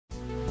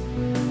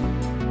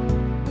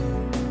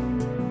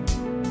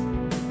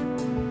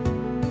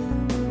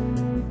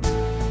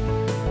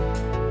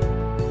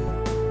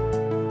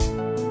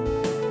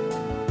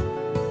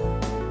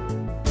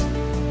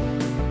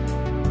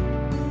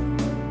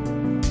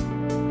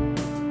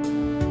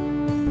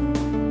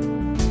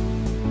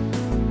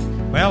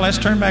Well, let's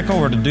turn back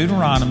over to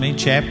Deuteronomy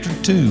chapter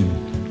 2.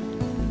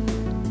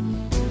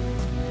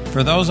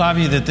 For those of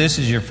you that this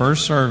is your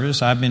first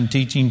service, I've been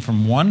teaching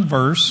from one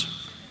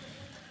verse,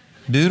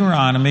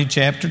 Deuteronomy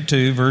chapter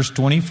 2, verse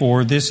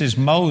 24. This is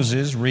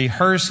Moses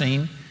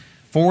rehearsing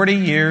 40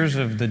 years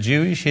of the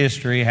Jewish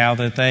history, how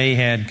that they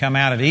had come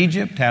out of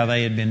Egypt, how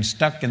they had been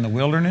stuck in the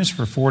wilderness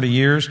for 40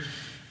 years.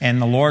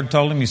 And the Lord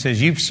told him, He says,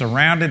 you've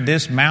surrounded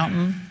this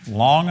mountain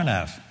long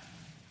enough.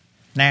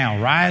 Now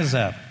rise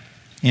up.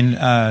 In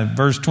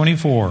verse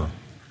 24,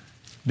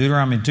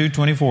 Deuteronomy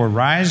 2:24,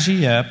 rise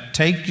ye up,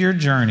 take your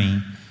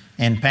journey,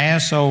 and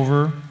pass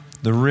over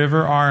the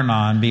river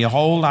Arnon.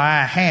 Behold,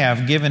 I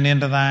have given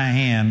into thy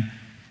hand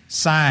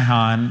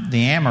Sihon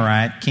the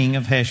Amorite, king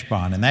of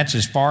Heshbon. And that's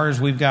as far as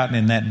we've gotten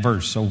in that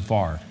verse so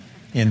far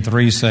in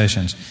 3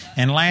 sessions.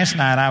 And last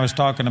night I was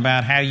talking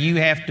about how you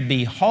have to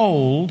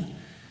behold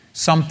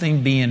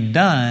something being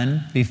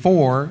done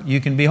before you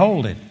can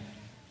behold it.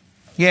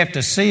 You have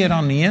to see it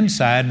on the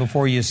inside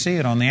before you see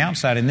it on the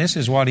outside. And this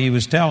is what he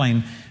was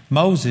telling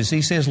Moses.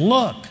 He says,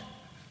 look,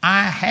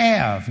 I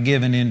have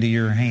given into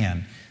your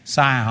hand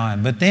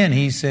Sihon. But then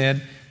he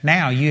said,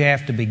 now you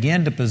have to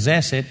begin to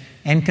possess it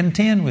and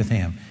contend with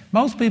him.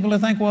 Most people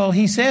think, well,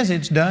 he says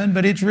it's done,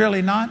 but it's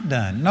really not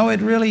done. No,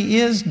 it really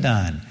is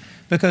done.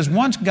 Because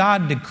once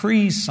God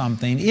decrees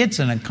something, it's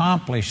an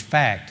accomplished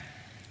fact.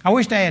 I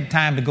wished I had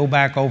time to go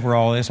back over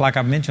all this. Like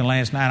I mentioned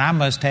last night, I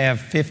must have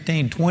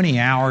 15, 20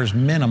 hours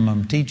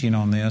minimum teaching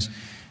on this.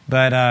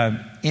 But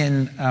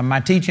in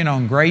my teaching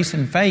on grace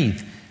and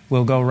faith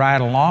will go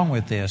right along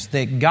with this,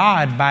 that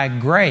God, by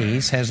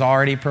grace, has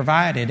already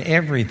provided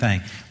everything.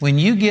 When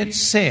you get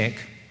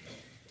sick,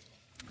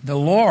 the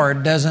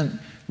Lord doesn't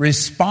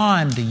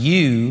respond to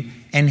you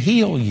and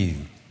heal you.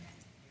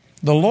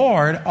 The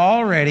Lord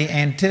already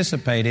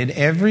anticipated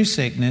every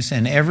sickness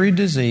and every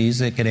disease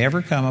that could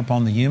ever come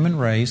upon the human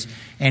race,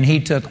 and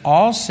He took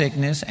all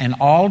sickness and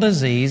all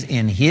disease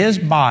in His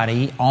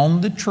body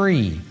on the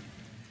tree.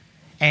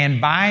 And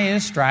by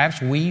His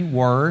stripes we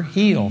were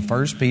healed.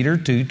 1 Peter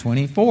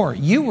 2:24.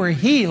 You were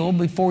healed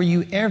before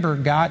you ever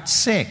got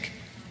sick.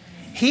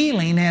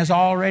 Healing has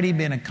already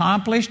been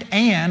accomplished,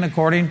 and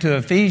according to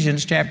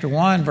Ephesians chapter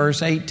 1,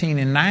 verse 18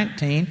 and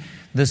 19,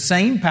 the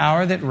same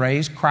power that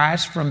raised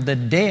Christ from the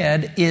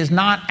dead is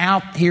not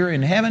out here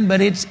in heaven, but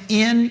it's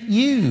in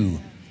you.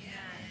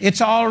 It's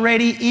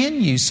already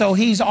in you. So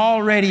He's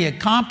already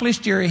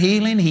accomplished your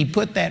healing. He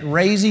put that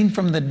raising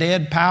from the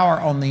dead power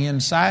on the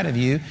inside of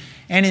you.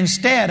 And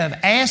instead of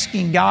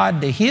asking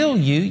God to heal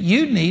you,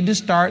 you need to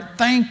start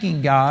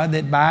thanking God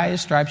that by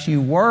His stripes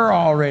you were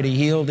already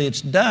healed.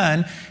 It's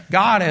done.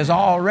 God has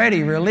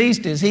already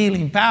released His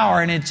healing power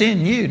and it's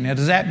in you. Now,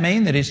 does that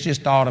mean that it's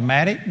just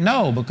automatic?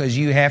 No, because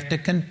you have to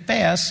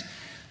confess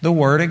the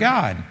Word of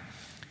God.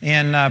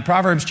 In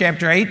Proverbs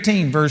chapter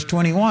 18, verse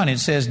 21, it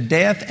says,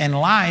 death and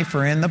life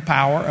are in the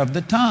power of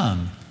the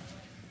tongue.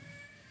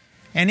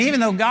 And even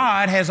though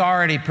God has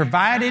already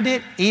provided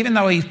it, even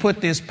though He's put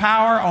this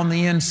power on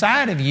the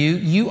inside of you,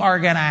 you are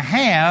going to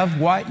have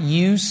what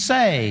you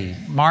say.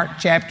 Mark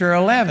chapter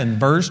 11,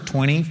 verse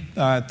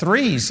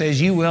 23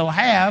 says you will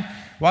have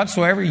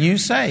whatsoever you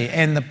say.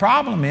 And the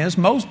problem is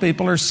most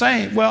people are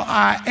saying, well,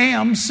 I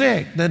am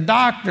sick. The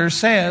doctor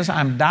says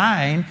I'm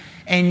dying,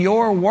 and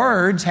your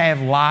words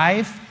have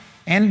life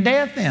and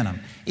death in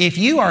them. If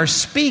you are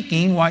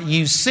speaking what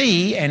you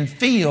see and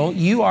feel,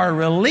 you are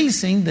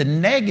releasing the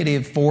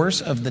negative force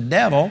of the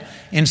devil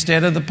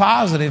instead of the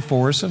positive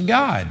force of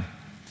God.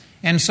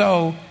 And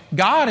so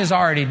God has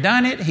already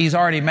done it. He's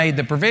already made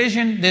the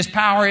provision. This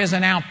power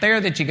isn't out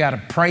there that you got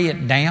to pray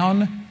it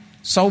down.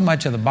 So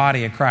much of the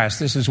body of Christ,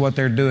 this is what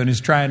they're doing, is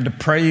trying to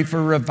pray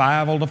for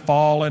revival to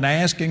fall and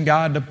asking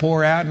God to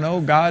pour out. No,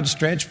 God,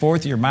 stretch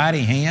forth your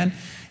mighty hand.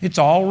 It's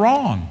all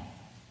wrong.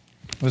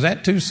 Was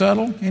that too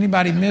subtle?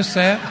 Anybody miss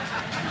that?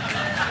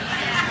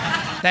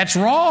 That's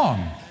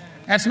wrong.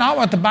 That's not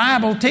what the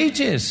Bible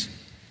teaches.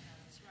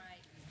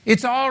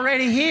 It's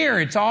already here.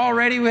 It's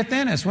already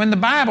within us. When the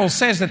Bible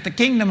says that the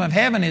kingdom of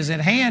heaven is at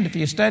hand, if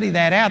you study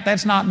that out,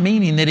 that's not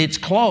meaning that it's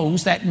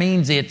closed. That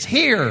means it's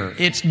here.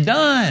 It's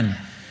done.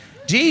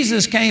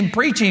 Jesus came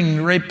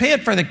preaching,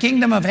 repent for the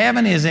kingdom of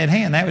heaven is at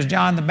hand. That was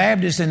John the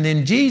Baptist. And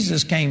then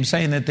Jesus came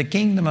saying that the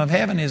kingdom of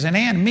heaven is at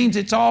hand. It means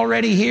it's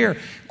already here.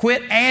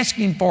 Quit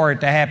asking for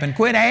it to happen.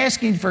 Quit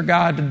asking for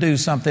God to do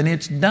something.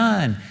 It's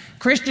done.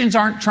 Christians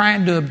aren't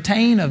trying to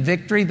obtain a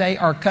victory. They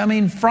are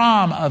coming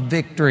from a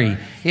victory.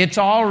 It's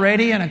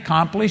already an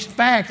accomplished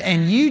fact,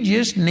 and you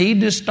just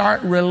need to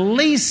start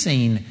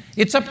releasing.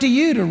 It's up to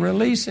you to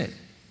release it.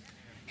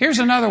 Here's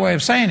another way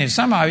of saying it.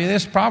 Some of you,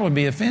 this will probably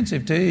be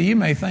offensive to you. You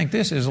may think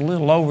this is a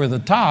little over the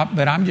top,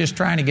 but I'm just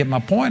trying to get my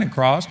point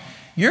across.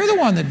 You're the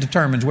one that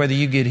determines whether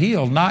you get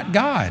healed, not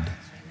God.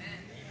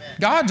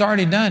 God's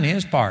already done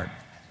His part.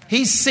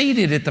 He's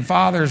seated at the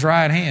Father's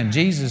right hand.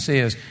 Jesus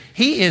is.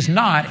 He is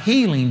not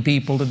healing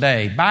people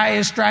today. By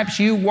His stripes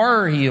you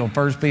were healed,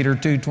 1 Peter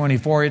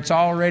 2:24. It's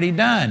already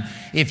done.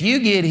 If you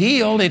get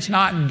healed, it's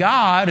not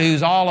God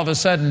who's all of a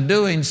sudden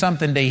doing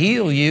something to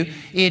heal you.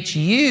 It's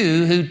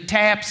you who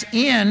taps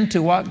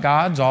into what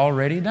God's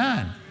already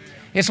done.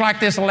 It's like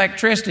this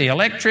electricity.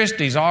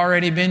 Electricity's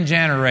already been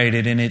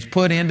generated and it's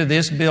put into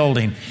this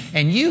building.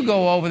 And you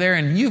go over there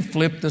and you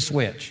flip the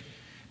switch.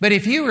 But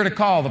if you were to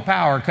call the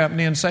power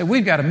company and say,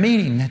 we've got a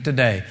meeting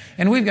today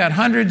and we've got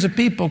hundreds of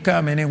people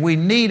coming and we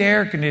need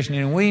air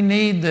conditioning and we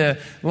need the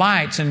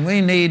lights and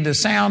we need the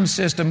sound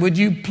system, would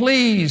you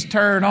please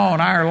turn on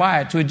our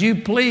lights? Would you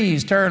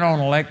please turn on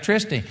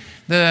electricity?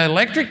 The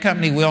electric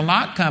company will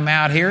not come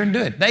out here and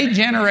do it. They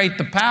generate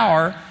the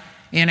power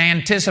in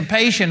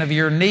anticipation of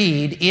your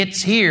need.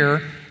 It's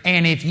here,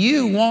 and if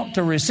you want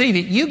to receive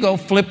it, you go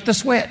flip the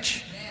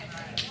switch.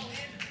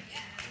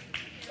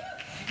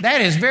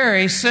 That is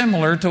very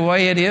similar to the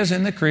way it is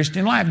in the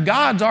Christian life.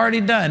 God's already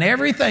done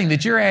everything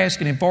that you're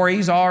asking Him for.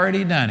 He's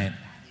already done it.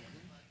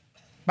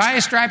 By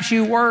His stripes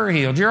you were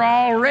healed. You're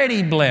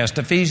already blessed.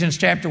 Ephesians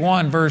chapter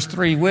 1, verse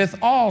 3, with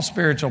all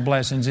spiritual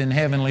blessings in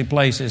heavenly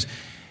places.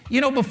 You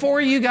know, before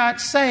you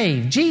got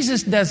saved,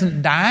 Jesus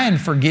doesn't die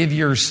and forgive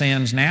your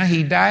sins now.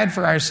 He died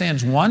for our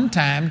sins one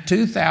time,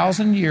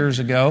 2,000 years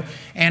ago,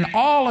 and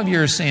all of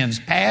your sins,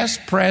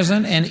 past,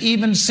 present, and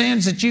even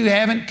sins that you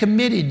haven't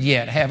committed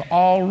yet, have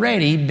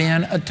already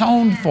been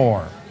atoned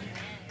for.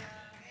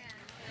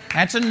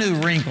 That's a new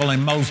wrinkle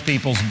in most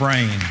people's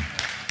brain.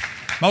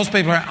 Most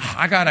people are,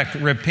 I got to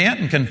repent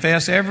and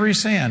confess every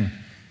sin.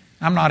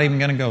 I'm not even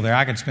going to go there.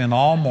 I could spend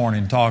all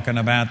morning talking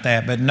about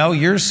that. But no,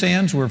 your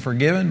sins were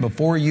forgiven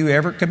before you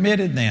ever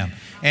committed them.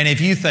 And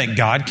if you think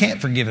God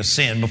can't forgive a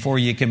sin before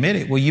you commit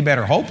it, well, you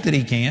better hope that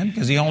He can,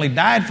 because He only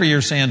died for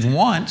your sins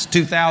once,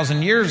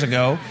 2,000 years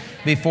ago,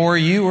 before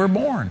you were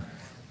born.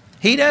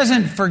 He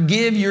doesn't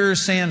forgive your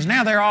sins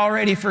now. They're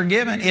already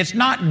forgiven. It's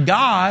not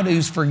God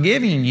who's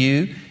forgiving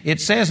you. It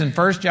says in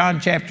 1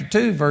 John chapter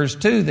 2, verse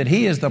 2, that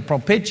He is the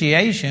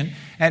propitiation.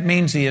 That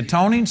means the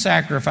atoning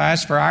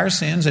sacrifice for our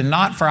sins, and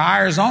not for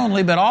ours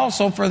only, but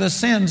also for the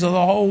sins of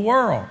the whole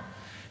world.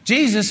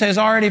 Jesus has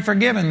already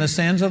forgiven the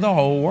sins of the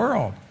whole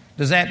world.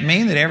 Does that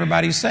mean that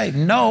everybody's saved?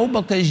 No,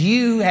 because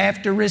you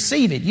have to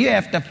receive it. You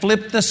have to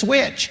flip the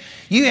switch.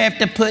 You have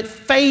to put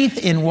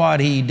faith in what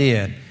He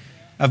did.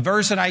 A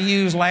verse that I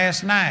used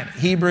last night,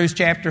 Hebrews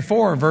chapter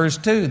 4, verse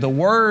 2. The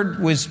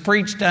word was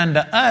preached unto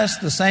us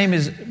the same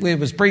as it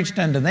was preached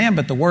unto them,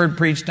 but the word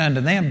preached unto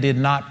them did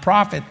not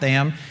profit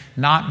them,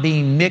 not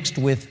being mixed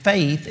with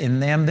faith in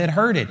them that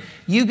heard it.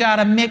 You got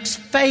to mix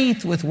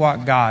faith with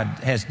what God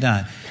has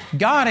done.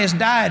 God has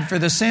died for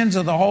the sins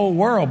of the whole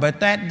world,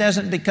 but that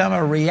doesn't become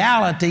a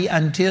reality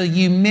until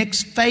you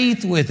mix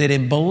faith with it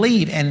and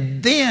believe.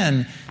 And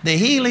then the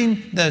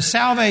healing, the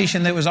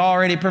salvation that was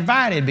already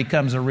provided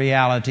becomes a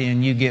reality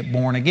and you get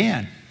born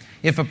again.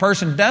 If a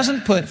person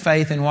doesn't put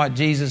faith in what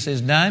Jesus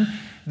has done,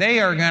 they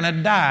are going to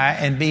die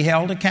and be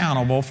held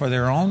accountable for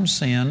their own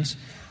sins,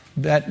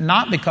 but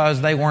not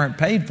because they weren't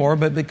paid for,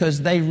 but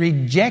because they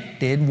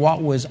rejected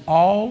what was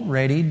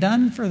already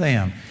done for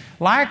them.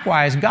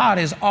 Likewise, God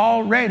has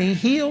already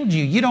healed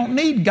you. You don't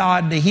need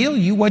God to heal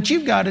you. What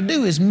you've got to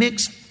do is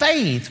mix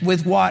faith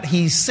with what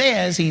He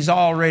says He's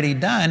already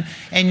done,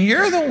 and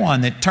you're the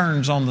one that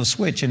turns on the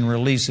switch and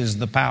releases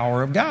the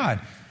power of God.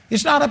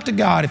 It's not up to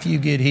God if you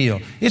get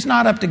healed. It's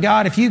not up to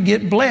God if you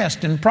get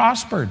blessed and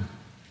prospered.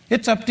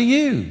 It's up to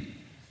you.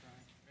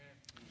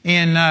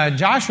 In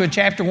Joshua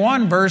chapter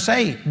 1, verse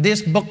 8,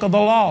 this book of the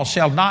law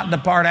shall not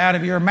depart out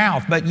of your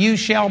mouth, but you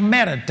shall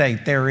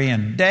meditate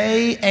therein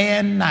day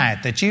and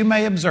night, that you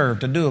may observe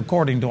to do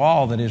according to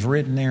all that is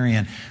written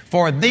therein.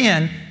 For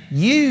then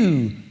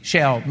you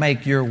shall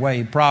make your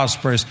way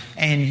prosperous,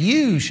 and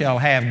you shall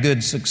have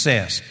good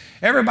success.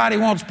 Everybody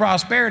wants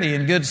prosperity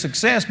and good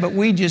success, but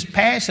we just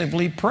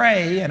passively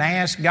pray and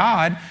ask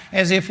God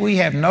as if we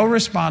have no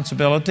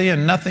responsibility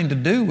and nothing to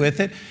do with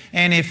it.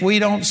 And if we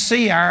don't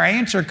see our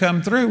answer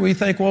come through, we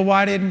think, well,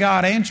 why didn't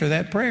God answer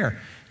that prayer?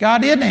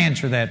 God did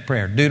answer that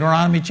prayer.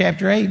 Deuteronomy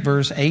chapter 8,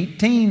 verse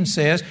 18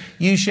 says,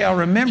 you shall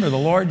remember the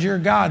Lord your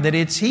God, that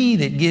it's He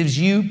that gives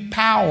you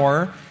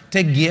power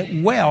to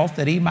get wealth,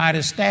 that He might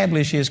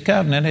establish His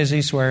covenant as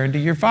He swore unto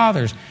your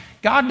fathers.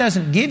 God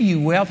doesn't give you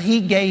wealth.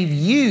 He gave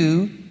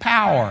you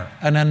power,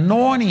 an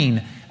anointing,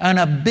 an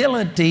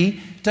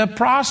ability to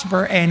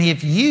prosper. And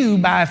if you,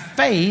 by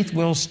faith,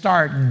 will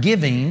start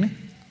giving,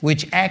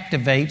 which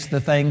activates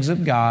the things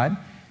of God,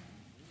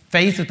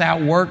 faith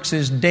without works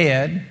is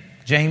dead.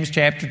 James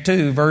chapter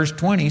 2, verse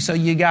 20. So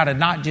you got to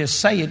not just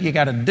say it, you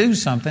got to do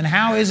something.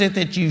 How is it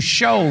that you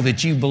show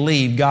that you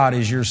believe God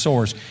is your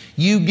source?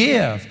 You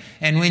give.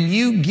 And when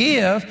you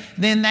give,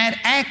 then that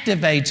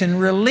activates and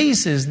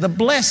releases the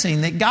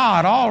blessing that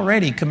God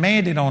already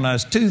commanded on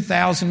us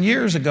 2,000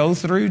 years ago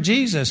through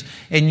Jesus.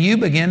 And you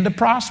begin to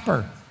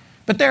prosper.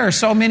 But there are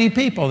so many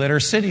people that are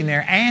sitting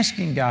there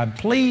asking God,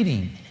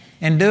 pleading,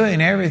 and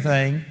doing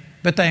everything,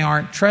 but they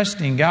aren't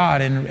trusting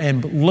God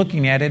and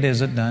looking at it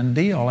as a done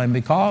deal. And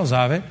because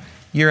of it,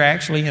 you're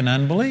actually in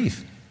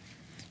unbelief.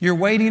 You're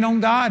waiting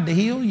on God to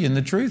heal you, and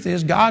the truth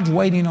is God's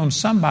waiting on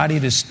somebody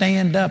to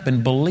stand up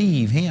and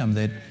believe Him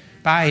that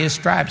by His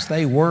stripes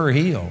they were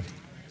healed.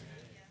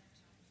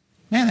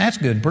 Man, that's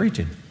good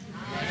preaching.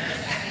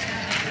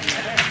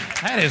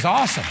 That is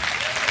awesome.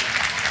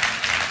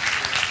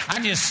 I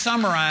just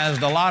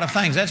summarized a lot of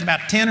things. That's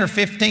about 10 or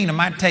 15 of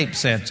my tape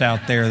sets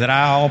out there that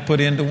I all put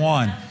into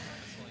one.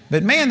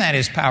 But man, that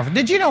is powerful.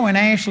 Did you know when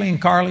Ashley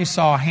and Carly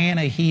saw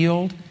Hannah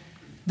healed,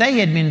 they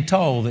had been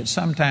told that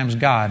sometimes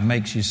God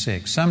makes you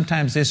sick.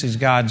 Sometimes this is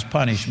God's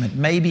punishment.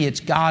 Maybe it's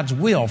God's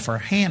will for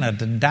Hannah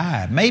to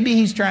die. Maybe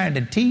He's trying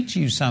to teach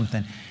you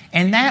something.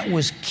 And that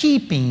was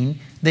keeping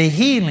the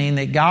healing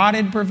that God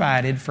had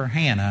provided for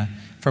Hannah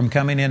from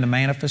coming into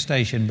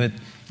manifestation. But,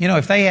 you know,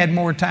 if they had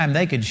more time,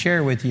 they could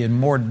share with you in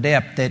more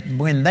depth that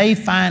when they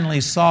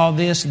finally saw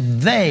this,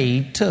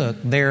 they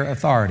took their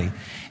authority.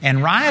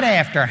 And right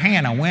after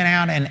Hannah went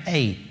out and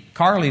ate,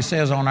 Carly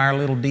says on our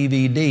little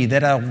DVD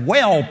that a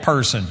well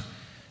person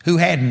who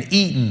hadn't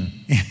eaten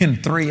in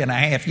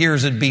 3.5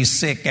 years would be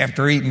sick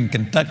after eating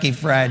Kentucky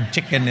Fried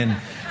Chicken and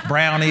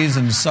brownies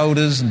and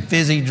sodas and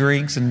fizzy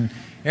drinks and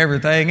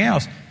everything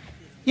else.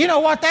 You know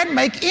what? That'd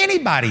make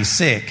anybody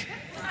sick.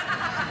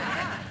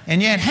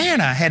 And yet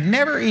Hannah had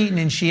never eaten,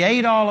 and she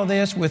ate all of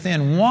this.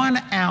 Within 1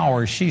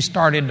 hour, she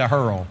started to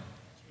hurl.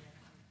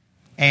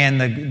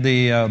 And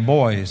the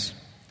boys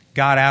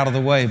got out of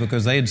the way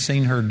because they had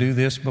seen her do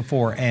this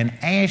before. And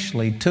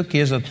Ashley took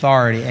his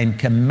authority and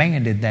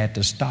commanded that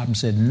to stop and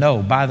said,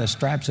 no, by the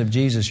stripes of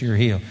Jesus, you're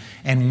healed.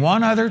 And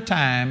one other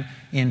time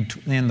in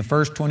the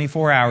first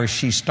 24 hours,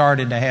 she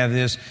started to have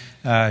this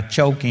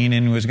choking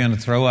and was going to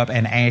throw up.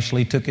 And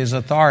Ashley took his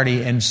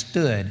authority and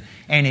stood.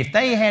 And if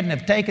they hadn't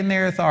have taken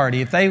their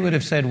authority, if they would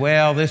have said,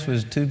 well, this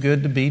was too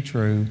good to be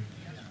true.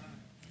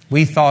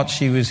 We thought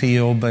she was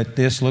healed, but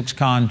this looks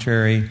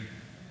contrary.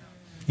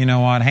 You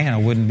know what? Hannah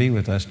wouldn't be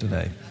with us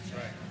today.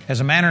 As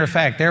a matter of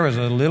fact, there was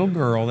a little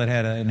girl that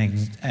had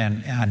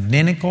an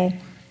identical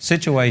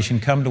situation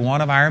come to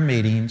one of our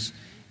meetings,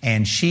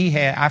 and she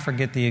had, I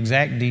forget the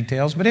exact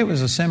details, but it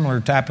was a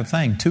similar type of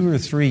thing. 2 or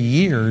 3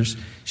 years,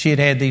 she had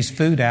had these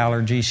food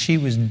allergies. She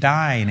was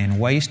dying and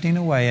wasting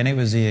away, and it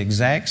was the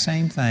exact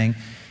same thing.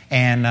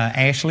 And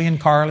Ashley and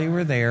Carly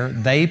were there.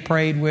 They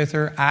prayed with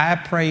her. I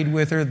prayed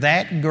with her.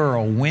 That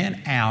girl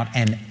went out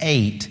and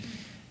ate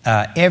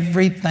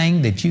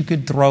everything that you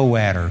could throw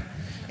at her.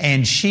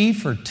 And she,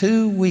 for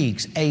 2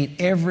 weeks, ate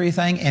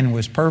everything and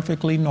was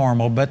perfectly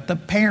normal. But the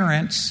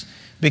parents,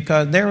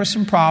 because there were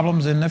some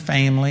problems in the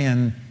family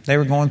and they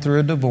were going through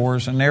a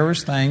divorce and there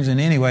was things, and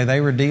anyway,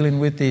 they were dealing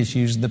with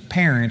issues. The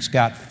parents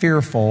got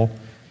fearful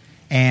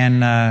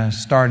and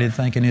started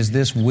thinking, is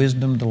this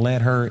wisdom to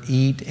let her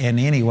eat? And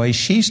anyway,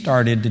 she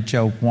started to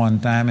choke one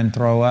time and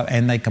throw up,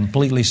 and they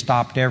completely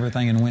stopped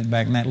everything and went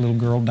back, and that little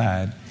girl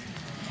died.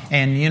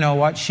 And you know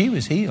what? She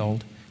was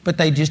healed, but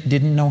they just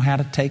didn't know how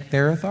to take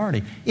their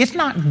authority. It's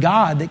not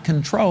God that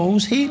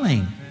controls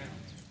healing.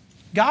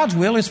 God's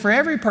will is for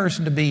every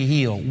person to be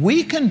healed.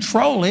 We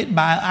control it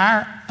by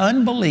our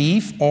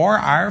unbelief or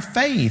our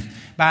faith,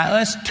 by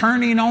us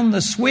turning on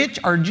the switch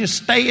or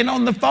just staying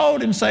on the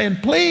phone and saying,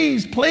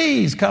 please,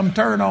 please come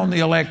turn on the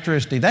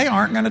electricity. They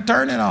aren't going to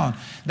turn it on.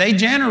 They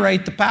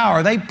generate the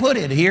power. They put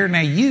it here.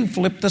 Now you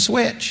flip the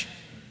switch.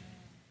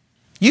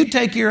 You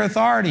take your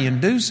authority and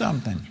do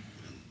something.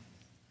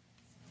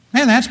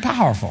 Man, that's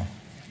powerful.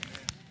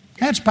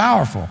 That's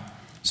powerful.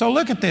 So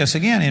look at this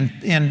again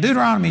in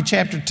Deuteronomy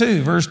chapter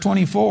 2, verse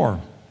 24.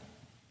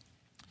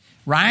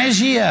 Rise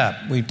ye up.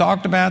 We've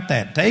talked about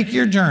that. Take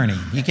your journey.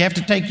 You have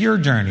to take your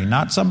journey,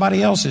 not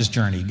somebody else's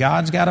journey.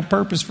 God's got a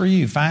purpose for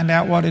you. Find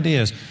out what it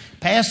is.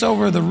 Pass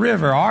over the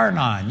river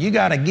Arnon. You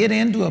got to get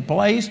into a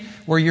place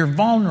where you're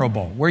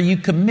vulnerable, where you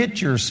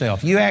commit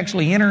yourself. You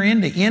actually enter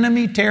into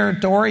enemy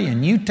territory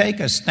and you take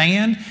a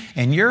stand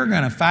and you're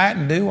going to fight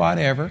and do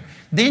whatever.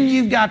 Then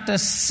you've got to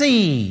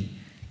see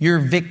your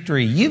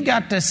victory. You've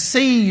got to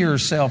see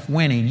yourself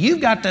winning.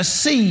 You've got to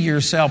see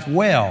yourself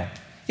well.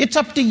 It's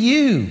up to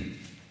you.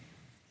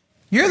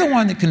 You're the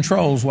one that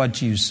controls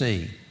what you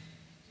see.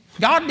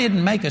 God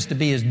didn't make us to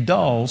be as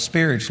dull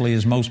spiritually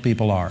as most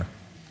people are.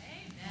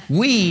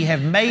 We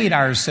have made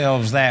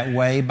ourselves that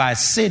way by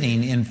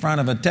sitting in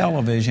front of a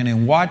television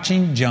and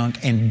watching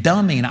junk and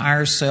dumbing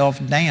ourselves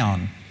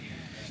down.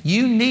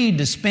 You need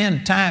to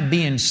spend time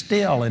being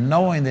still and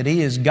knowing that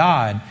He is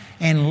God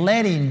and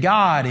letting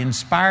God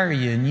inspire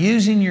you and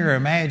using your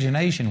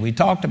imagination. We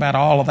talked about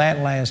all of that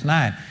last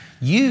night.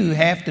 You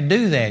have to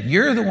do that.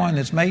 You're the one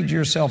that's made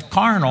yourself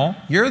carnal.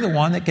 You're the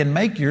one that can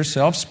make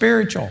yourself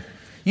spiritual.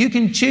 You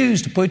can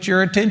choose to put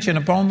your attention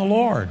upon the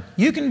Lord.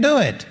 You can do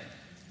it.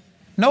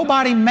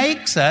 Nobody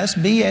makes us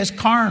be as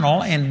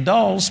carnal and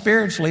dull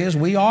spiritually as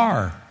we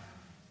are.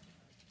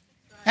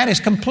 That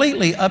is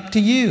completely up to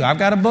you. I've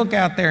got a book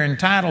out there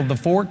entitled The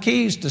 4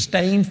 Keys to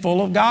Staying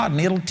Full of God, and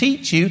it'll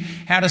teach you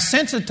how to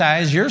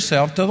sensitize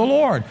yourself to the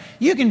Lord.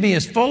 You can be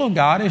as full of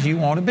God as you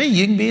want to be.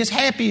 You can be as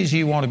happy as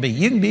you want to be.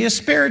 You can be as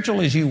spiritual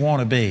as you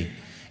want to be.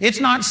 It's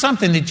not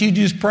something that you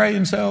just pray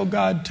and say, oh,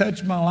 God,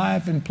 touch my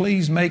life and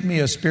please make me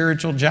a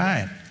spiritual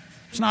giant.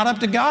 It's not up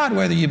to God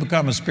whether you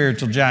become a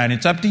spiritual giant.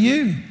 It's up to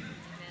you.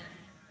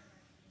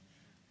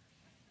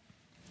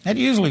 That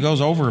usually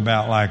goes over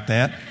about like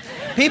that.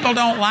 People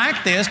don't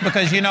like this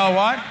because you know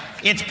what?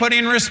 It's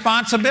putting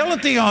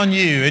responsibility on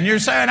you. And you're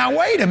saying, now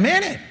wait a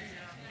minute.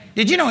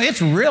 Did you know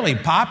it's really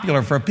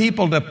popular for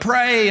people to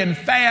pray and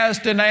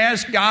fast and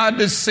ask God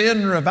to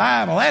send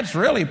revival? That's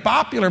really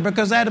popular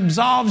because that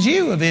absolves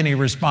you of any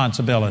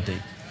responsibility.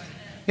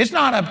 It's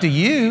not up to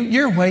you.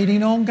 You're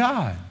waiting on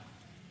God.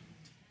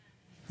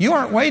 You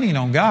aren't waiting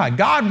on God.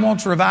 God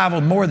wants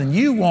revival more than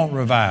you want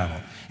revival.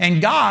 And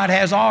God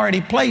has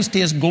already placed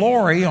His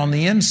glory on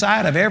the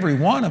inside of every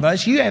one of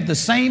us. You have the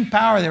same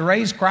power that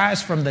raised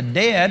Christ from the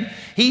dead.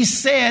 He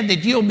said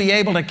that you'll be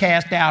able to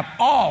cast out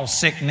all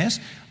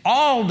sickness,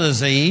 all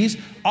disease,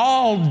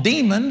 all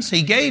demons.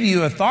 He gave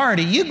you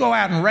authority. You go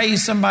out and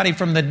raise somebody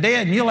from the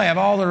dead and you'll have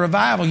all the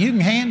revival you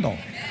can handle.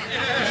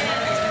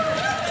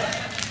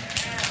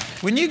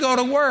 When you go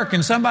to work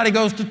and somebody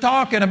goes to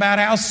talking about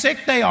how sick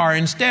they are,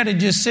 instead of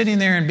just sitting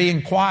there and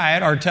being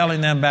quiet or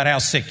telling them about how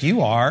sick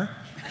you are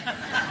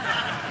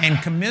and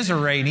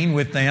commiserating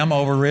with them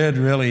over it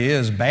really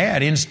is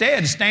bad,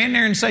 instead stand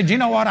there and say, do you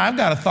know what? I've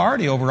got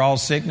authority over all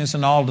sickness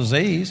and all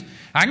disease.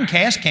 I can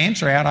cast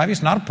cancer out.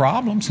 It's not a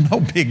problem. It's no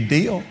big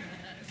deal.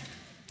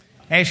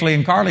 Ashley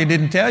and Carly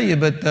didn't tell you,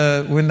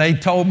 but when they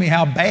told me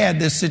how bad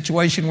this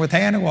situation with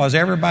Hannah was,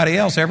 everybody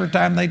else, every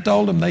time they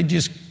told them, they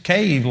just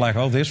caved like,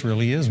 oh, this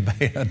really is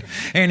bad.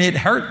 And it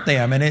hurt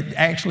them, and it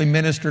actually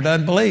ministered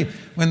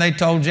unbelief. When they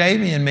told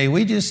Jamie and me,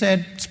 we just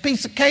said, it's a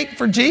piece of cake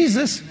for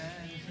Jesus.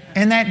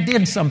 And that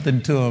did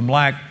something to them,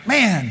 like,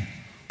 man,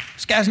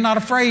 this guy's not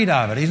afraid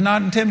of it. He's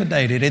not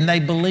intimidated. And they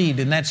believed,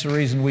 and that's the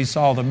reason we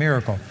saw the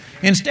miracle.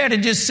 Instead of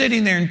just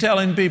sitting there and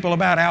telling people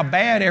about how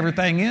bad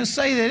everything is,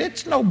 say that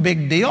it's no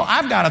big deal.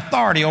 I've got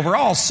authority over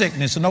all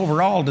sickness and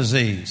over all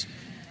disease.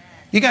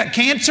 You got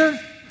cancer?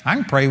 I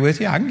can pray with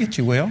you. I can get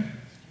you well.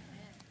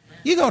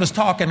 You go to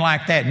talking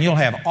like that and you'll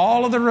have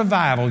all of the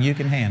revival you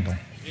can handle.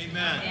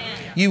 Amen.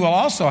 You will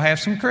also have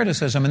some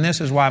criticism, and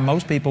this is why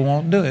most people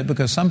won't do it,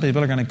 because some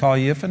people are going to call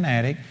you a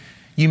fanatic.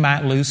 You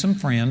might lose some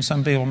friends.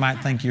 Some people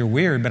might think you're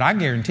weird, but I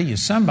guarantee you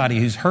somebody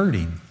who's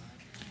hurting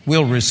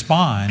will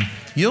respond.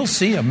 You'll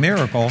see a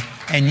miracle,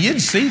 and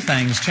you'd see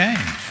things change.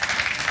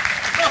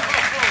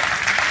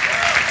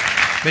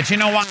 But you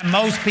know why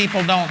most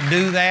people don't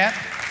do that?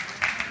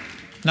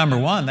 Number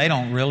one, they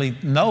don't really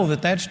know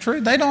that that's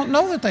true. They don't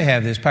know that they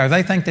have this power.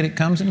 They think that it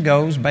comes and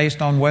goes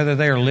based on whether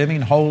they are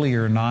living holy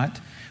or not,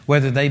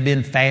 whether they've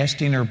been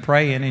fasting or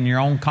praying, and your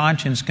own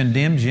conscience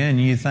condemns you, and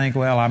you think,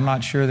 well, I'm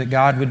not sure that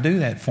God would do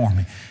that for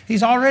me.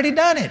 He's already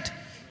done it.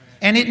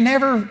 And it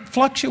never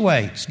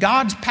fluctuates.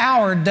 God's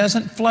power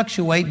doesn't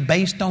fluctuate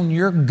based on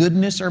your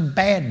goodness or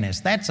badness.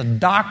 That's a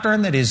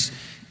doctrine that is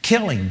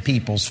killing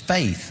people's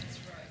faith.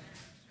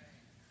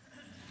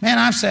 Man,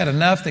 I've said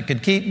enough that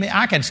could keep me.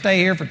 I could stay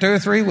here for 2 or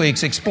 3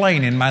 weeks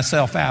explaining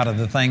myself out of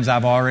the things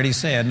I've already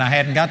said, and I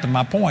hadn't got to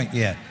my point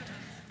yet.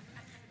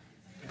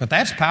 But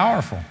that's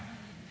powerful.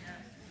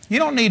 You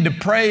don't need to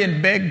pray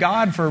and beg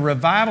God for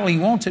revival. He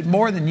wants it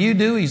more than you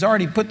do. He's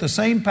already put the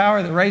same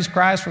power that raised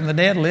Christ from the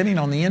dead living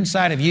on the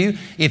inside of you.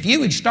 If you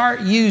would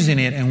start using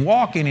it and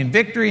walking in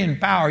victory and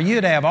power,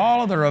 you'd have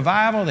all of the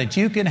revival that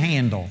you can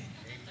handle.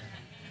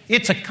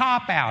 It's a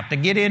cop-out to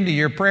get into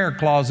your prayer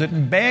closet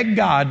and beg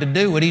God to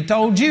do what He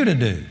told you to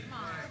do.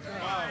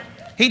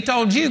 He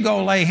told you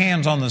go lay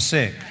hands on the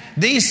sick.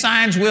 These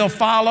signs will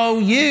follow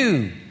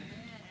you.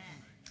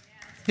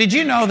 Did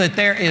you know that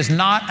there is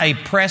not a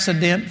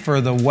precedent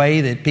for the way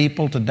that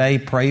people today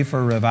pray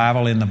for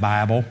revival in the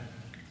Bible?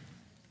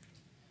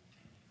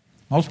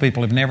 Most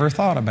people have never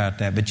thought about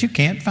that, but you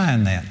can't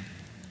find that.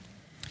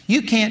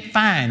 You can't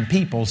find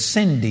people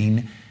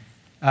sending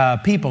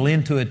people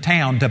into a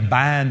town to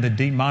bind the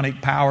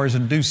demonic powers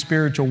and do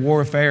spiritual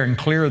warfare and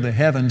clear the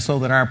heavens so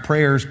that our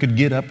prayers could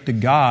get up to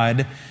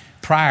God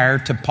prior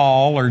to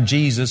Paul or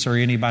Jesus or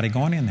anybody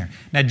going in there.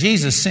 Now,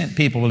 Jesus sent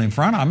people in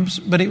front of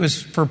them, but it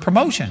was for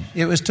promotion.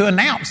 It was to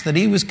announce that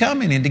He was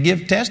coming and to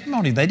give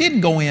testimony. They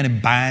didn't go in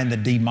and bind the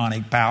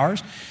demonic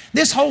powers.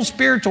 This whole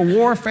spiritual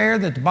warfare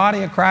that the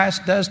body of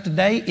Christ does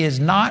today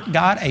is not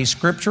got a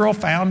scriptural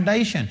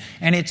foundation.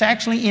 And it's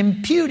actually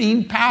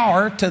imputing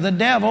power to the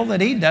devil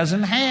that he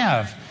doesn't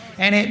have.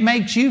 And it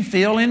makes you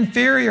feel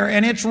inferior,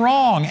 and it's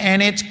wrong,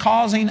 and it's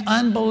causing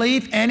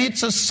unbelief, and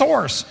it's a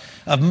source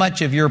of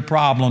much of your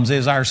problems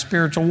is our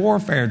spiritual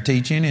warfare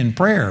teaching and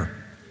prayer.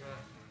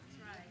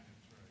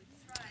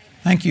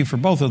 Thank you for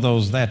both of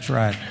those. That's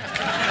right.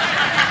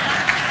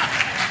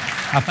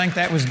 I think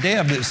that was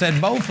Deb that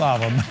said both of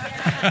them.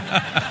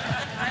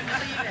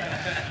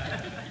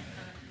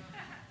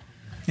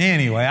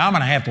 Anyway, I'm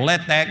going to have to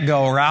let that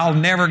go, or I'll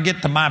never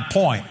get to my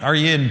point. Are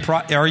you in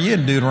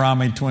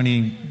Deuteronomy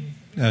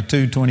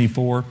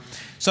 22:24?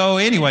 So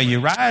anyway, you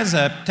rise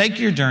up, take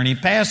your journey,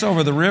 pass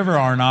over the river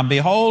Arnon.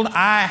 Behold,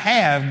 I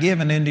have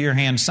given into your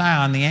hand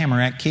Sihon the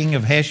Amorite, king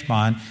of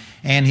Heshbon,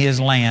 and his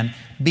land.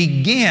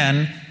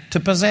 Begin to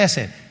possess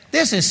it.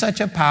 This is such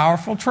a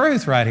powerful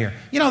truth right here.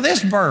 You know,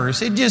 this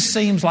verse, it just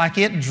seems like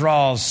it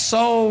draws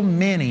so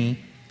many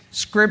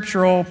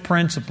scriptural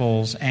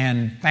principles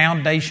and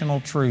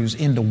foundational truths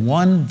into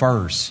one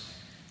verse.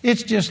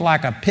 It's just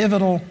like a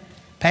pivotal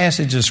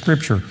passage of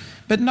Scripture.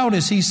 But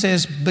notice he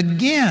says,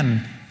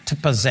 begin to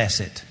possess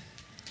it.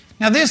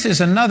 Now this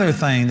is another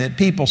thing that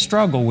people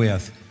struggle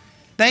with.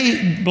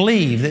 They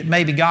believe that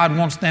maybe God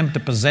wants them to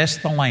possess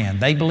the land.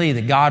 They believe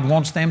that God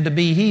wants them to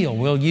be healed.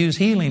 We'll use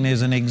healing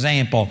as an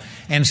example.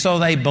 And so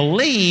they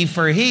believe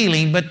for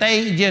healing, but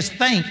they just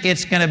think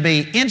it's going to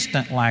be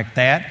instant like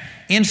that,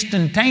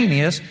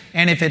 instantaneous.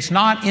 And if it's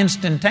not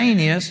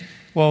instantaneous,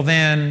 well,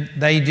 then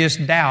they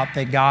just doubt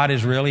that God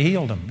has really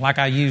healed them. Like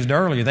I used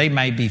earlier, they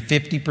may be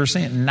 50%,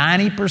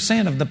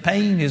 90% of the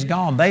pain is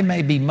gone. They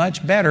may be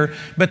much better,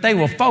 but they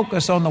will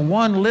focus on the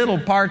one little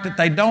part that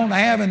they don't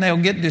have, and they'll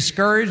get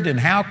discouraged, and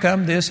how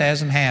come this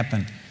hasn't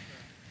happened?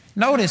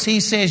 Notice he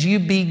says you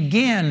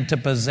begin to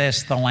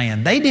possess the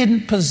land. They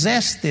didn't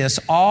possess this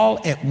all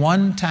at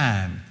one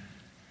time.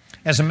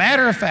 As a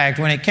matter of fact,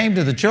 when it came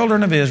to the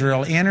children of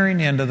Israel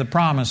entering into the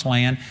promised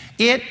land,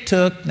 it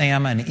took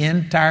them an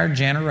entire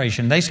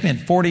generation. They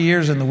spent 40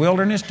 years in the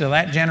wilderness till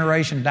that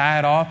generation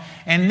died off.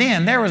 And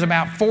then there was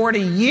about 40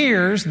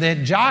 years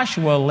that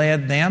Joshua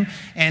led them,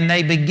 and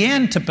they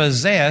began to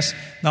possess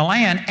the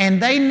land.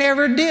 And they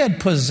never did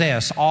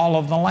possess all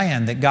of the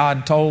land that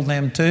God told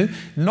them to,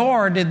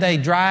 nor did they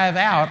drive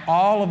out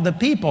all of the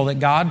people that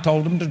God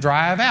told them to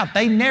drive out.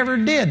 They never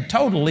did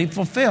totally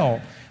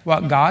fulfill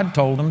what God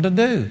told them to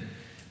do.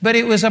 But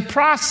it was a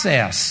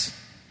process.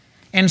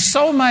 And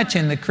so much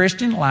in the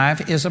Christian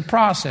life is a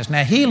process.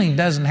 Now, healing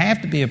doesn't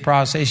have to be a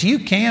process. You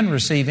can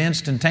receive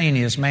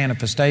instantaneous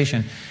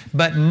manifestation.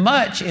 But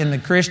much in the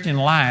Christian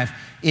life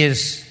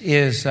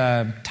is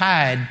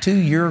tied to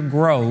your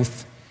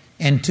growth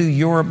and to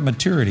your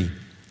maturity.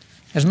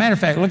 As a matter of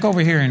fact, look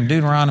over here in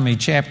Deuteronomy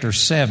chapter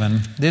 7.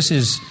 This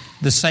is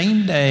the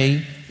same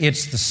day.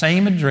 It's the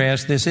same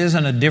address. This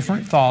isn't a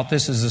different thought.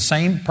 This is the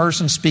same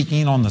person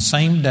speaking on the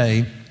same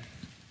day.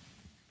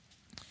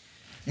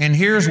 And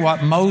here's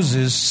what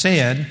Moses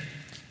said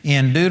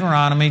in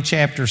Deuteronomy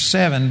chapter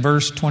 7,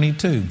 verse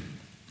 22.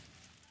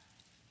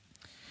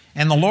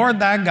 And the Lord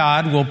thy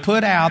God will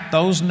put out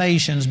those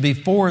nations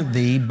before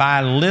thee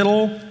by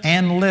little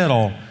and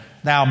little.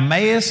 Thou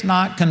mayest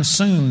not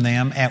consume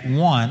them at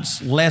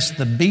once, lest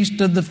the beast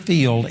of the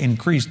field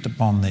increase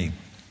upon thee.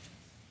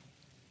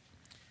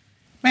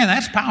 Man,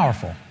 that's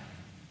powerful.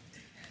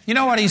 You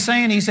know what he's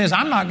saying? He says,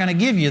 I'm not going to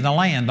give you the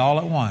land all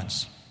at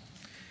once.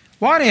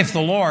 What if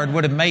the Lord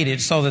would have made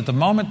it so that the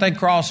moment they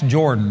crossed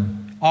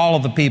Jordan, all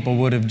of the people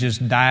would have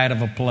just died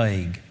of a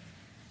plague?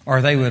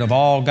 Or they would have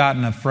all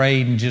gotten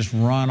afraid and just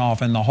run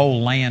off and the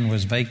whole land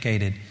was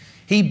vacated?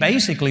 He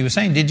basically was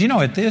saying, did you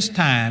know at this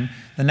time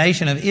the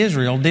nation of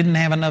Israel didn't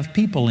have enough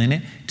people in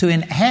it to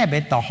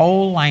inhabit the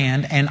whole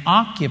land and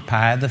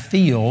occupy the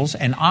fields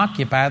and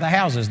occupy the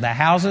houses? The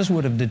houses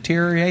would have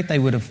deteriorated, they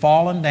would have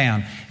fallen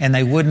down, and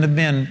they wouldn't have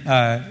been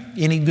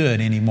any good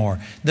anymore.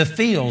 The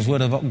fields would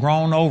have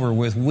grown over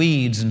with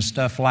weeds and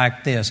stuff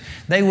like this.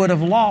 They would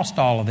have lost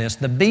all of this.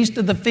 The beast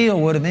of the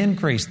field would have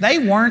increased. They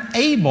weren't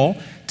able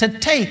to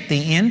take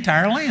the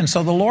entire land.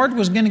 So the Lord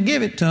was going to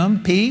give it to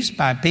them piece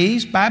by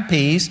piece by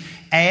piece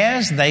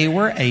as they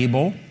were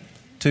able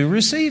to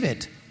receive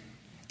it.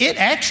 It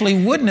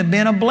actually wouldn't have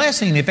been a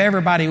blessing if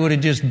everybody would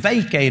have just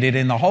vacated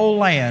and the whole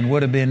land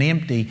would have been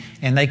empty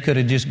and they could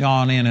have just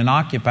gone in and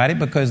occupied it,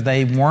 because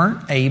they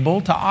weren't able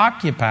to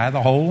occupy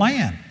the whole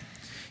land.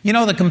 You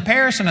know, the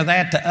comparison of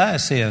that to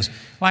us is,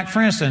 like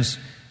for instance,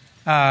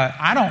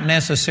 I don't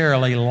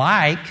necessarily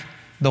like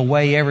the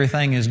way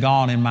everything has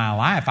gone in my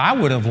life. I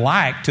would have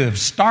liked to have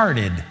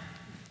started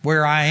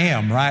where I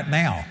am right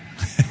now.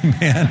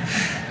 Amen.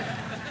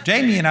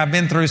 Jamie and I have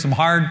been through some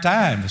hard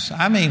times.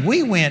 I mean,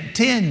 we went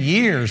 10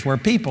 years where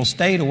people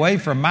stayed away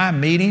from my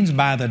meetings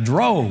by the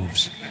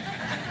droves.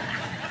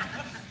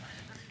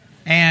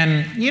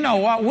 And you know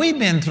what? We've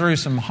been through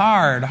some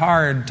hard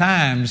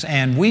times,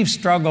 and we've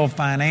struggled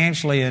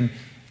financially, and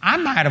I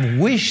might have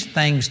wished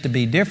things to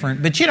be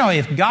different. But you know,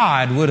 if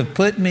God would have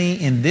put me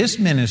in this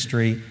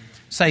ministry,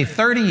 say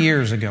 30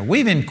 years ago,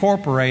 we've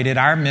incorporated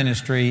our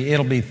ministry,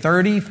 it'll be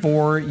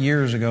 34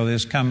 years ago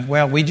this coming,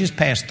 well, we just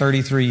passed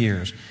 33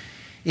 years.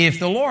 If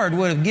the Lord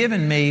would have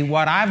given me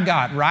what I've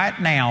got right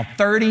now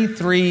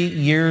 33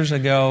 years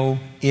ago,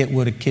 it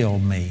would have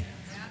killed me.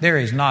 There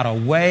is not a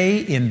way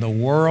in the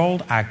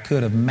world I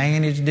could have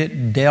managed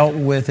it, dealt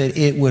with it.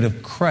 It would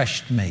have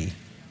crushed me.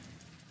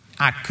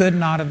 I could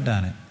not have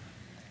done it.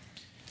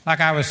 Like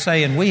I was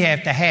saying, we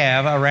have to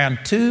have around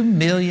 $2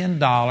 million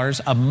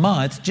a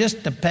month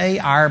just to pay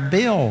our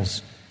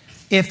bills.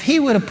 If He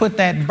would have put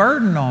that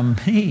burden on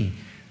me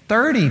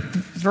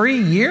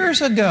 33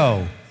 years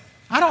ago,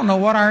 I don't know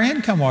what our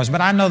income was,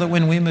 but I know that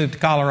when we moved to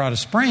Colorado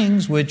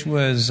Springs, which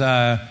was,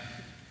 what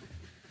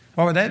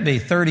would that be,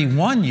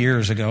 31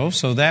 years ago,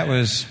 so that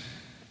was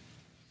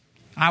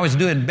I was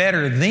doing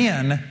better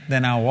then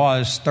than I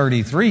was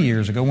 33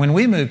 years ago. When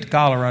we moved to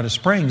Colorado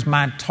Springs,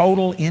 my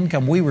total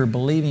income, we were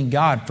believing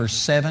God for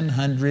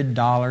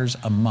 $700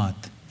 a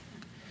month.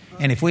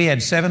 And if we had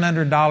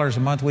 $700 a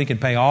month, we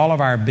could pay all of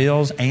our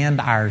bills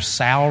and our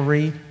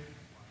salary.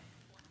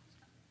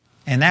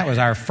 And that was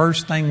our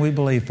first thing we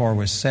believed for,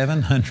 was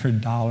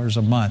 $700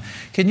 a month.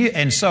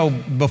 And so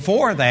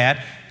before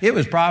that, it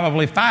was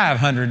probably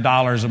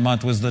 $500 a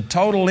month was the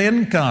total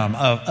income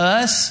of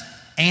us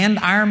and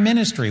our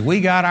ministry.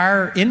 We got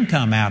our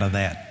income out of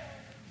that.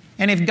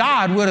 And if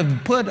God would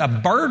have put a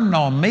burden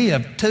on me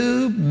of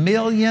 $2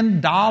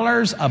 million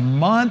a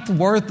month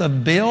worth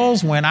of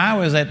bills when I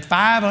was at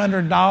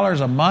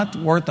 $500 a month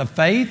worth of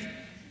faith,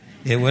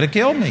 it would have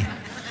killed me.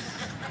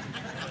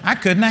 I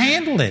couldn't have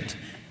handled it.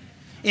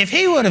 If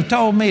He would have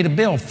told me to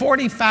build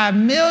 $45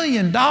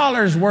 million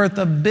worth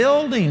of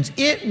buildings,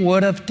 it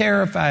would have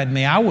terrified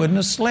me. I wouldn't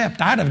have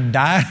slept. I'd have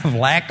died of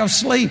lack of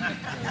sleep.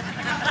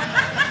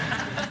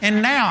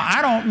 And now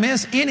I don't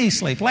miss any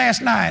sleep.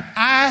 Last night,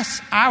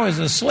 I was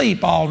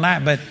asleep all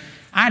night, but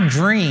I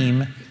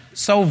dream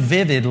so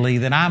vividly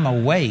that I'm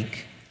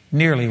awake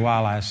nearly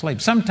while I sleep.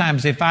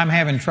 Sometimes if I'm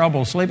having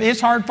trouble sleeping, it's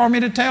hard for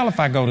me to tell if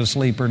I go to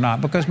sleep or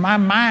not, because my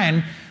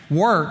mind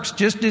works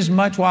just as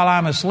much while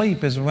I'm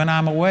asleep as when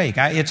I'm awake.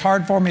 It's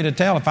hard for me to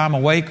tell if I'm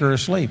awake or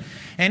asleep.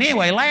 And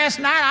anyway, last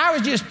night I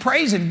was just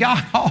praising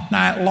God all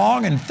night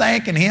long and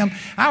thanking Him.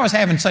 I was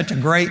having such a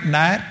great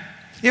night.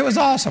 It was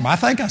awesome. I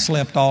think I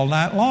slept all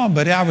night long,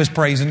 but I was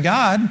praising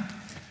God.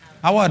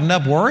 I wasn't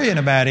up worrying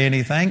about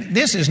anything.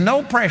 This is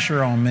no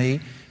pressure on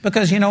me,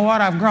 because you know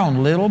what? I've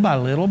grown little by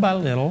little by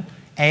little.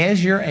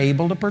 As you're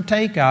able to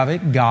partake of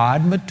it,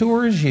 God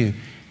matures you.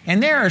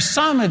 And there are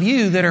some of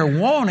you that are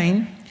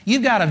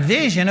you've got a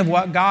vision of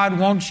what God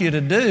wants you to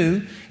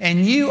do,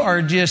 and you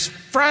are just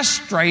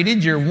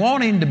frustrated. You're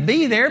wanting to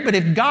be there, but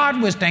if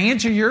God was to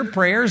answer your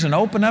prayers and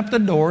open up the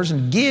doors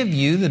and give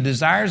you the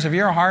desires of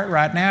your heart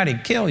right now,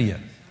 He'd kill you.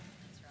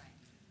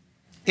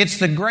 It's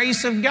the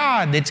grace of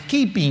God that's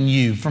keeping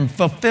you from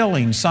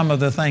fulfilling some of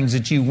the things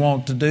that you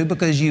want to do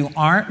because you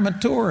aren't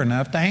mature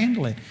enough to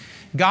handle it.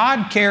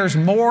 God cares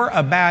more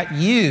about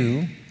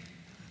you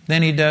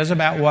than He does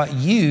about what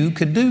you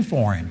could do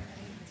for Him.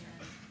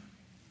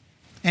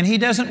 And He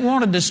doesn't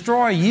want to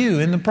destroy you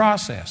in the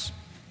process.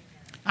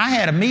 I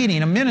had a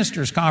meeting, a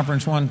ministers'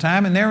 conference one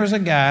time, and there was a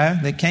guy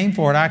that came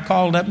forward. I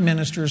called up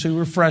ministers who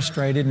were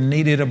frustrated and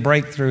needed a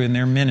breakthrough in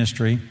their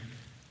ministry.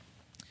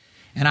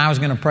 And I was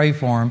going to pray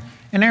for him.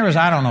 And there was,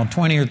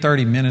 20 or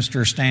 30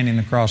 ministers standing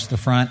across the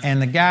front. And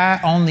the guy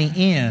on the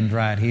end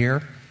right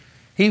here,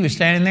 he was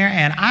standing there.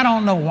 And I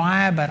don't know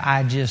why, but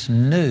I just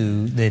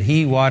knew that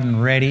he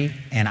wasn't ready.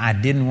 And I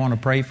didn't want to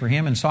pray for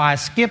him. And so I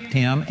skipped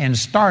him and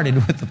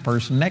started with the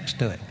person next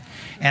to it.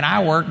 And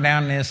I worked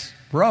down this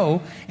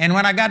row. And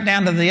when I got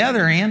down to the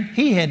other end,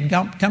 he had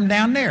come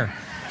down there.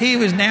 He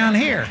was down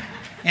here.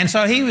 And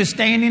so he was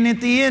standing at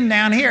the end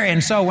down here.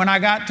 And so when I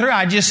got through,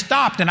 I just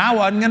stopped and I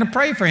wasn't going to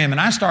pray for him. And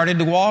I started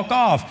to walk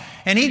off.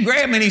 And he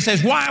grabbed me and he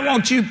says, "Why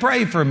won't you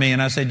pray for me?"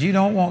 And I said, "You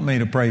don't want me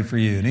to pray for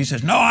you." And he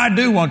says, "No, I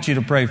do want you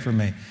to pray for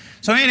me."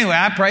 So anyway,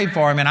 I prayed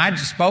for him and I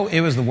just spoke. It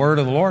was the word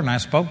of the Lord. And I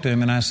spoke to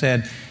him and I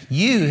said,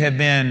 "You have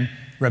been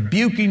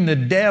rebuking the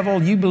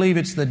devil. You believe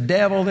it's the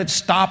devil that's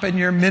stopping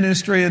your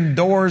ministry and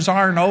doors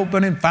aren't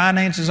open and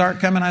finances aren't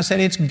coming." I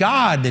said, "It's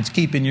God that's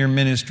keeping your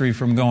ministry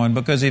from going,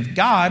 because if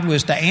God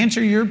was to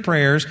answer your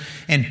prayers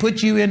and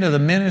put you into the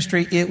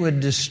ministry, it would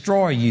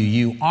destroy you.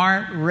 You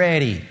aren't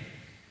ready."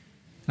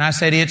 And I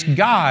said, "It's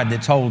God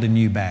that's holding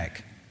you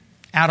back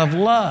out of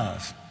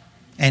love."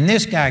 And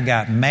this guy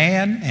got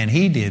mad and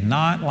he did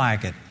not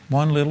like it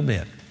one little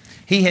bit.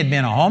 He had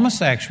been a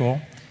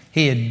homosexual.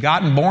 He had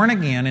gotten born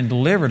again and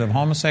delivered of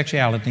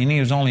homosexuality, and he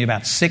was only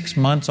about 6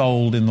 months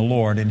old in the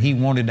Lord, and he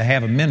wanted to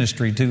have a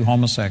ministry to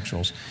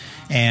homosexuals.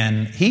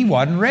 And he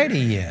wasn't ready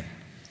yet.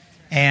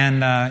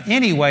 And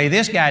anyway,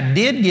 this guy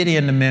did get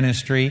into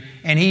ministry,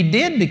 and he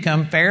did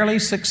become fairly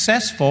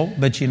successful,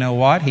 but you know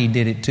what? He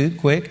did it too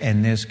quick,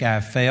 and this guy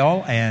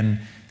fell, and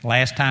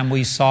last time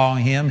we saw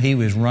him, he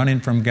was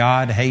running from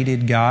God,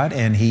 hated God,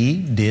 and he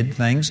did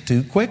things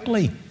too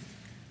quickly.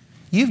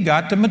 You've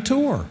got to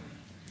mature.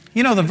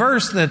 You know, the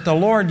verse that the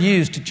Lord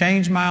used to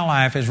change my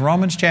life is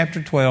Romans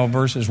chapter 12,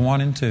 verses 1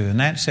 and 2. And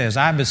that says,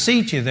 "I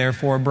beseech you,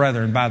 therefore,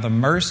 brethren, by the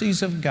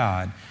mercies of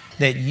God,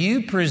 that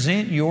you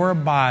present your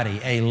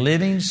body a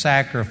living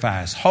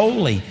sacrifice,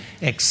 holy,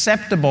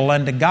 acceptable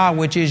unto God,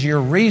 which is your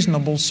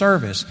reasonable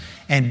service.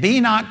 And be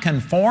not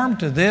conformed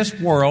to this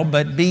world,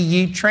 but be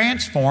ye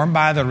transformed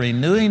by the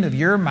renewing of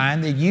your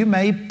mind, that you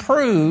may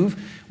prove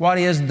what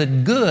is the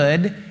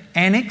good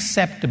and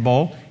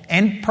acceptable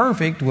and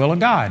perfect will of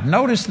God."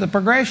 Notice the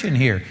progression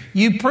here.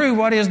 You prove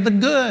what is the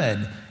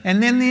good,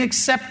 and then the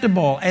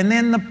acceptable, and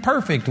then the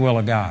perfect will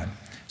of God.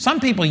 Some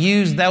people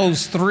use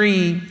those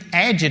three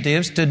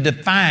adjectives to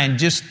define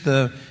just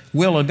the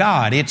will of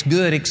God. It's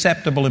good,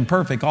 acceptable, and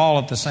perfect all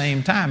at the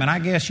same time. And I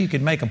guess you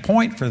could make a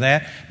point for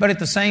that. But at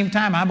the same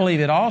time, I believe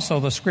it also,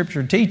 the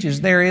Scripture teaches,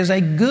 there is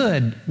a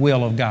good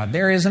will of God.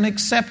 There is an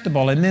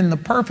acceptable and then the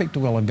perfect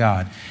will of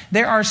God.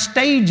 There are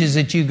stages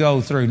that you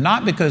go through,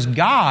 not because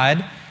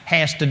God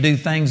has to do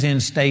things in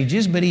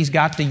stages, but He's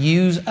got to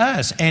use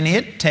us. And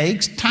it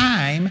takes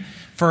time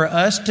for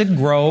us to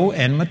grow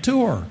and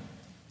mature.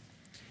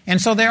 And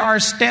so there are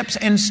steps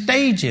and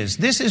stages.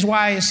 This is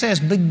why it says,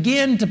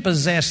 begin to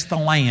possess the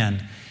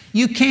land.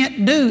 You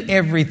can't do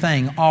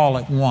everything all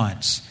at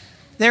once.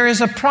 There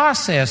is a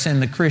process in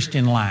the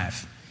Christian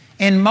life.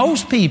 And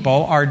most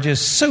people are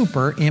just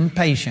super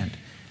impatient.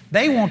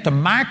 They want to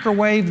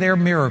microwave their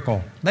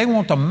miracle. They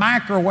want to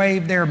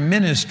microwave their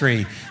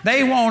ministry.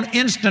 They want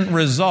instant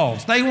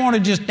results. They want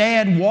to just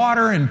add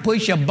water and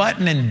push a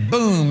button and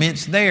boom,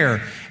 it's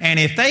there. And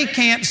if they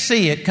can't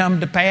see it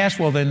come to pass,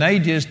 well, then they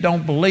just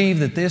don't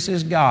believe that this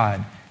is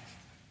God.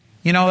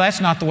 You know,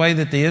 that's not the way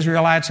that the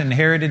Israelites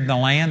inherited the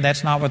land.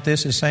 That's not what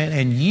this is saying.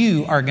 And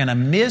you are going to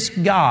miss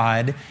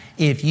God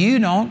if you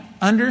don't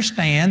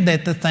understand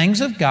that the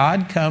things of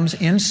God comes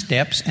in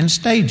steps and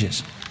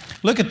stages.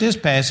 Look at this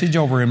passage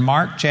over in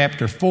Mark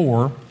chapter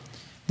 4.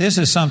 This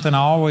is something I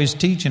always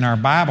teach in our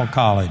Bible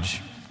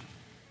college.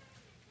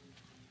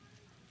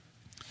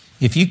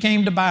 If you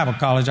came to Bible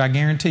college, I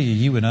guarantee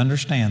you would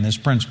understand this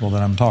principle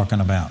that I'm talking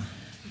about.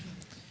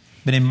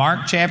 But in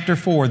Mark chapter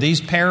 4,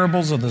 these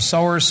parables of the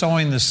sower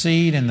sowing the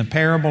seed and the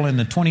parable in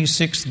the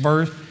 26th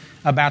verse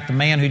about the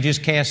man who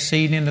just cast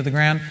seed into the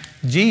ground,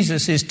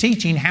 Jesus is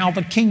teaching how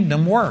the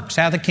kingdom works,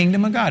 how the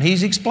kingdom of God.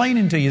 He's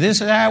explaining to you,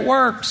 this is how it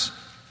works.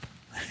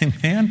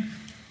 Amen.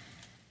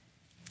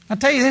 I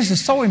tell you, this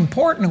is so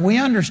important. We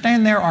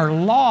understand there are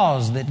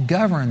laws that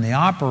govern the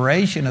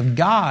operation of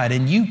God,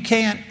 and you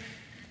can't.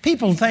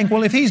 People think,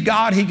 well, if He's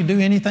God, He can do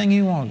anything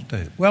He wants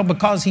to. Well,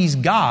 because He's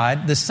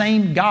God, the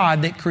same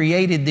God that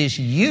created this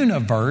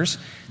universe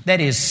that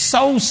is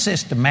so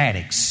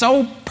systematic,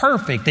 so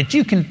perfect that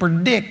you can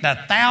predict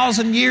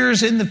 1,000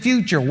 years in the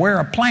future where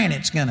a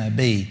planet's going to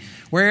be,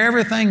 where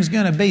everything's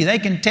going to be. They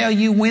can tell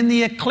you when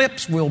the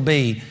eclipse will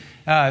be.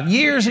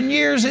 Years and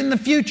years in the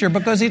future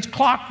because it's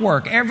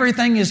clockwork.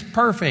 Everything is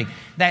perfect.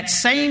 That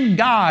same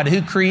God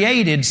who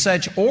created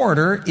such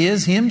order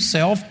is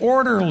Himself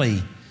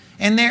orderly.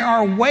 And there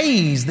are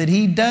ways that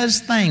He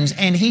does things.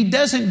 And He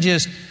doesn't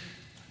just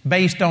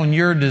based on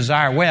your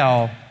desire,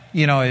 well,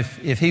 you know,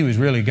 if He was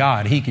really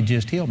God, He could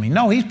just heal me.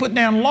 No, He's put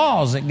down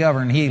laws that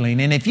govern healing.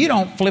 And if you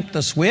don't flip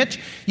the switch,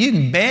 you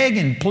can beg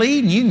and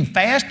plead and you can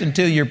fast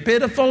until you're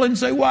pitiful and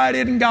say, why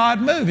didn't God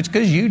move? It's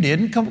because you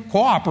didn't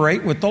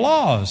cooperate with the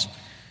laws.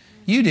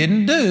 You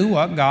didn't do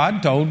what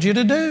God told you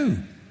to do.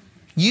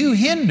 You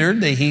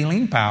hindered the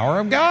healing power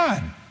of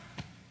God.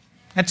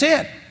 That's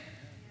it.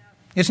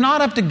 It's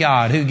not up to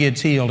God who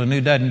gets healed and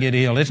who doesn't get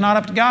healed. It's not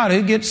up to God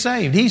who gets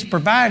saved. He's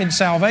provided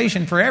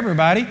salvation for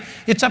everybody.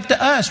 It's up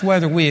to us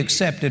whether we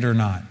accept it or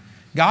not.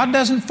 God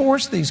doesn't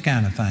force these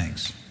kind of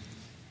things.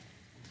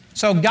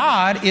 So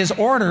God is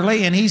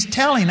orderly and He's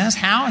telling us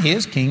how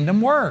His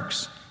kingdom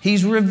works.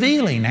 He's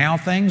revealing how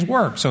things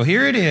work. So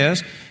here it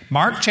is,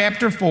 Mark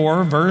chapter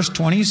 4, verse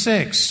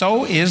 26.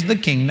 So is the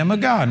kingdom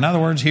of God. In other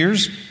words,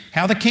 here's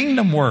how the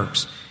kingdom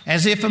works.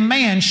 As if a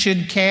man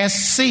should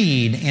cast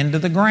seed into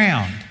the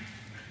ground.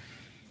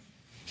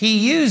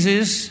 He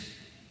uses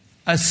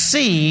a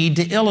seed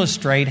to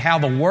illustrate how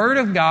the Word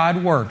of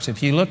God works.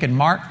 If you look at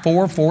Mark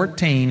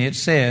 4:14, it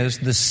says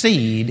the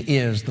seed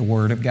is the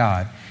Word of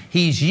God.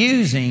 He's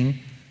using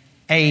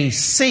a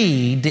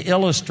seed to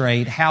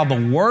illustrate how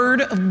the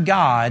Word of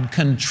God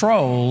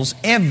controls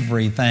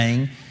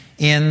everything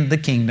in the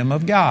kingdom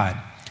of God.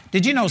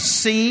 Did you know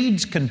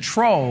seeds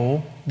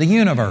control the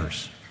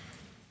universe?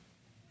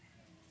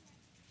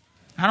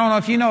 I don't know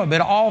if you know it,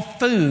 but all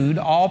food,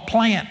 all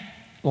plant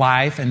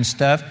life and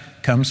stuff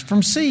comes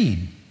from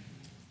seed.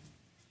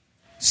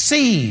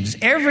 Seeds.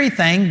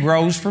 Everything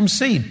grows from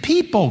seed.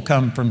 People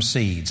come from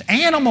seeds.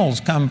 Animals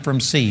come from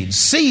seeds.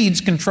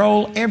 Seeds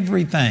control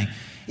everything.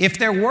 If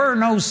there were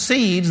no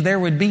seeds, there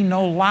would be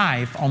no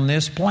life on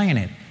this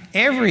planet.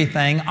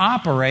 Everything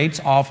operates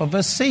off of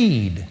a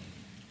seed.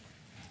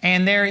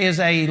 And there is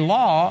a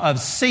law of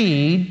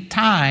seed,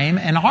 time,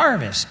 and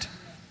harvest.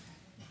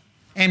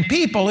 And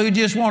people who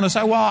just want to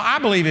say, well, I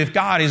believe if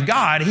God is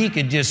God, He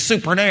could just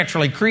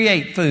supernaturally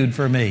create food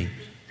for me.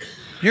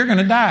 You're going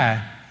to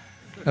die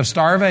of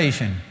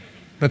starvation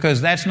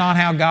because that's not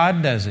how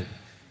God does it.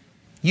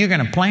 You're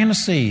going to plant a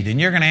seed and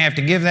you're going to have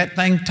to give that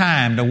thing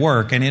time to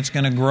work and it's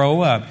going to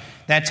grow up.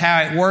 That's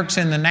how it works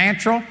in the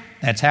natural.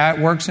 That's how it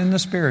works in the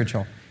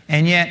spiritual.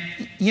 And yet,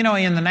 you know,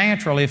 in the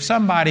natural, if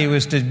somebody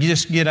was to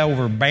just get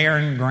over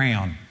barren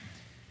ground,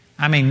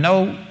 I mean,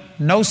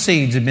 no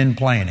seeds have been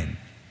planted.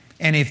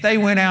 And if they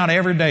went out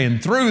every day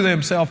and threw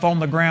themselves on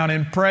the ground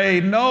and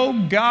prayed,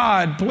 no,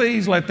 God,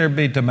 please let there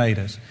be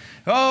tomatoes.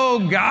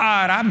 Oh,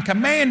 God, I'm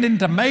commanding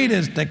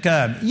tomatoes to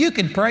come. You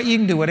can pray, you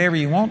can do whatever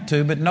you want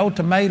to, but no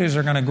tomatoes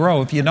are going to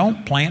grow if you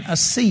don't plant a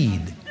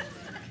seed.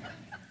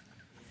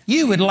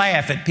 You would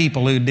laugh at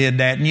people who did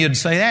that, and you'd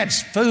say, that's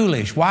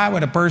foolish. Why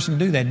would a person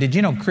do that? Did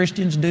you know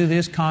Christians do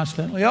this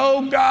constantly?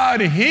 Oh,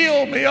 God,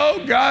 heal me.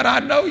 Oh, God,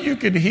 I know you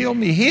could heal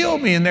me. Heal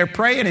me. And they're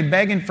praying and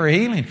begging for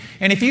healing.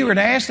 And if you were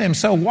to ask them,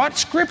 so what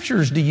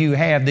scriptures do you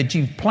have that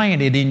you've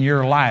planted in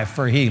your life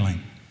for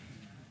healing?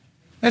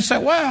 They'd say,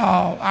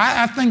 well,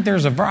 I think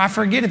there's I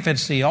forget if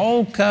it's the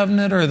Old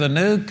Covenant or the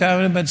New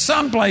Covenant, but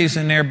someplace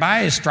in there,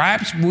 by His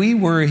stripes we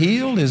were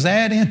healed. Is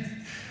that in?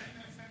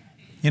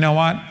 You know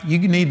what? You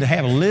need to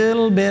have a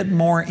little bit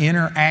more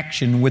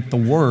interaction with the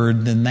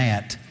Word than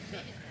that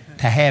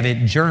to have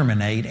it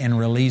germinate and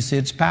release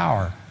its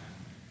power.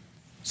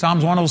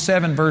 Psalms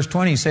 107 verse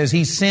 20 says,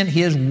 He sent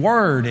His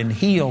Word and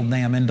healed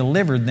them and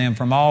delivered them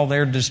from all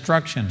their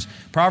destructions.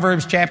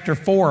 Proverbs chapter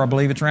 4, I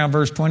believe it's around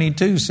verse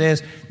 22,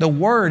 says, The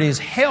Word is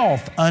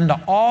health unto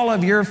all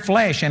of your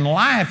flesh and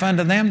life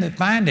unto them that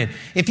find it.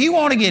 If you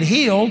want to get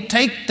healed,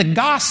 take the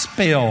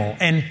gospel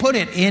and put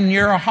it in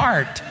your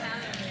heart.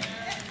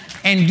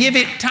 And give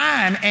it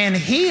time, and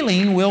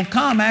healing will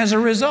come as a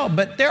result.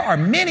 But there are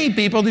many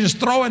people just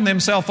throwing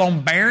themselves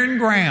on barren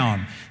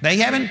ground. They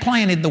haven't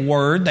planted the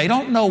Word. They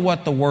don't know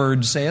what the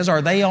Word says,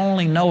 or they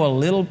only know a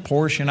little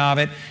portion of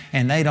it,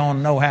 and they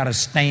don't know how to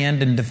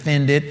stand and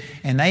defend it,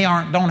 and they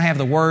don't have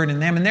the Word in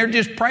them, and they're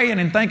just praying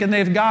and thinking that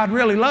if God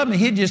really loved me,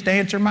 He'd just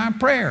answer my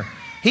prayer.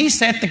 He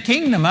set the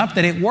kingdom up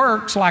that it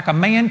works like a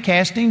man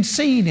casting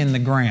seed in the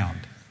ground.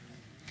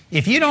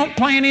 If you don't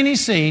plant any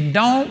seed,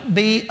 don't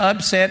be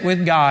upset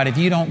with God if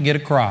you don't get a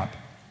crop.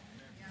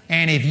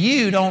 And if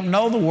you don't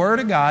know the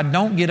Word of God,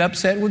 don't get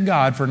upset with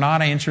God for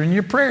not answering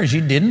your prayers. You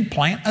didn't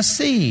plant a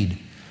seed.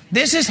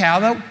 This is how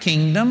the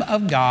kingdom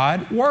of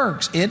God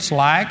works. It's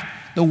like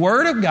the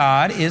Word of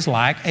God is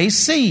like a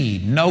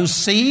seed. No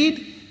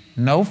seed,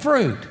 no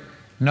fruit.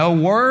 No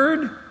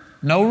Word,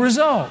 no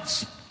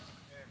results.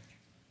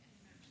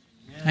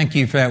 Thank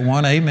you for that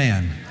one.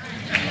 Amen.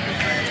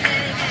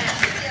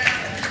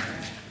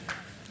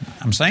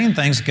 I'm saying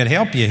things that could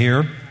help you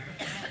here.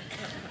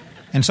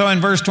 And so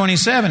in verse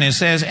 27 it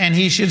says, And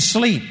he should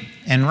sleep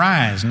and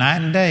rise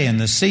night and day,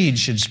 and the seed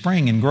should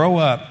spring and grow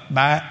up,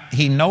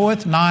 he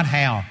knoweth not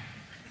how.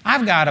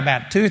 I've got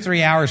about 2 or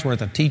 3 hours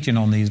worth of teaching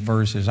on these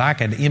verses. I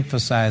could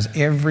emphasize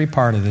every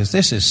part of this.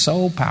 This is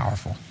so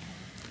powerful.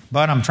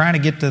 But I'm trying to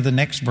get to the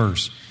next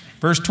verse.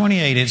 Verse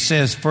 28, it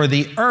says, For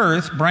the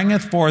earth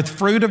bringeth forth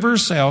fruit of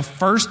herself,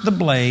 first the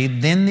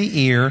blade, then the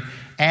ear,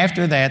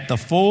 after that the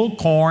full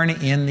corn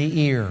in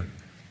the ear.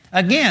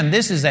 Again,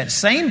 this is that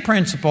same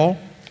principle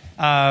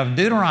of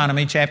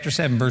Deuteronomy chapter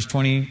 7, verse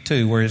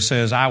 22, where it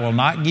says, I will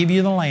not give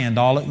you the land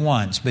all at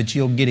once, but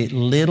you'll get it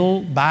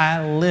little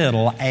by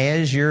little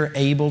as you're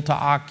able to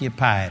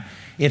occupy it.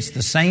 It's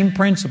the same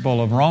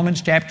principle of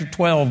Romans chapter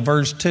 12,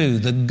 verse 2,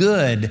 the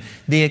good,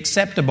 the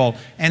acceptable,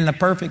 and the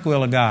perfect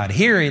will of God.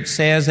 Here it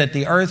says that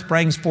the earth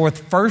brings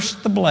forth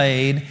first the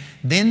blade,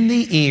 then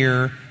the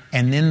ear,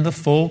 and then the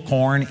full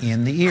corn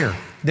in the ear.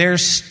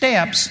 There's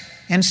steps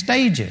and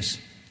stages.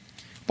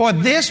 Boy,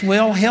 this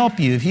will help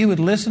you if you would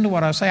listen to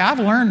what I say. I've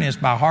learned this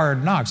by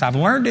hard knocks. I've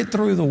learned it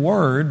through the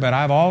Word, but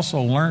I've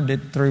also learned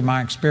it through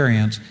my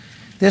experience.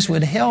 This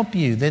would help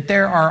you, that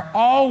there are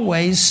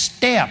always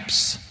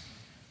steps,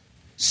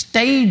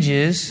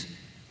 stages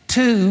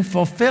to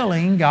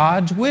fulfilling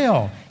God's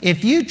will.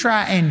 If you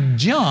try and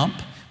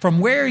jump from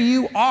where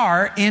you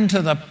are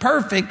into the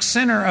perfect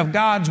center of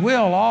God's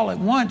will all at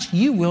once,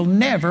 you will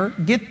never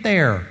get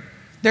there.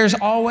 There's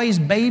always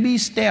baby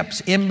steps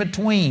in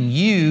between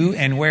you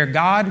and where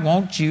God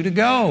wants you to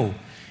go.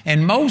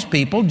 And most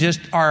people just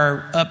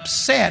are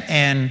upset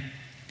and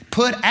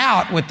put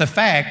out with the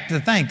fact to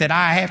think that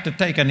I have to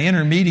take an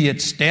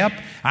intermediate step.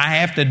 I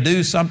have to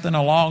do something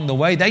along the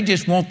way. They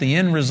just want the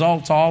end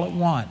results all at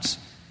once.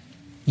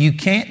 You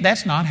can't,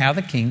 that's not how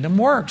the kingdom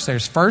works.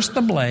 There's first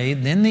the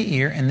blade, then the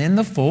ear, and then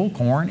the full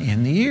corn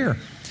in the ear.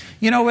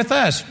 You know, with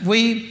us,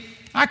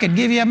 I could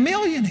give you a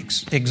million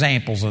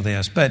examples of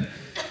this, but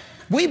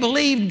we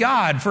believed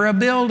God for a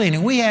building,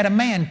 and we had a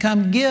man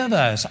come give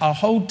us a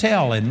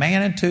hotel in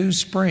Manitou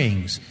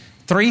Springs,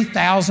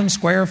 3,000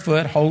 square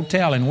foot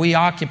hotel, and we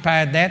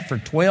occupied that for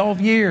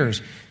 12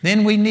 years.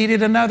 Then we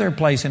needed another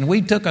place, and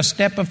we took a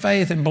step of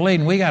faith and believed,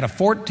 and we got a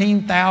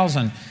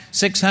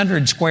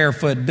 14,600 square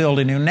foot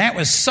building, and that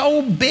was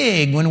so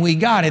big when we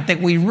got it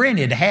that we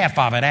rented half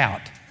of it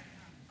out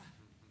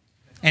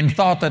and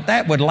thought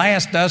that would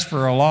last us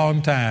for a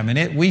long time.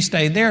 And we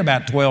stayed there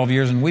about 12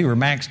 years, and we were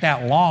maxed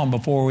out long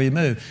before we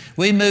moved.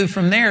 We moved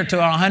from there to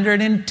a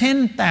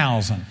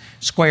 110,000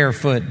 square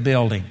foot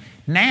building.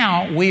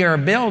 Now we are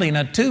building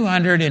a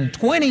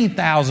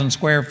 220,000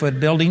 square foot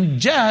building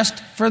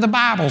just for the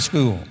Bible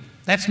school.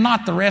 That's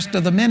not the rest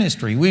of the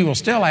ministry. We will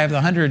still have the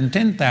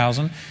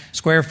 110,000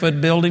 square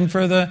foot building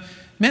for the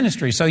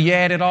ministry. So you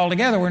add it all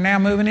together, we're now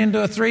moving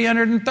into a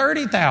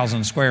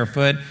 330,000 square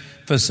foot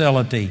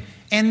facility.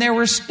 And there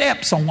were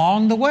steps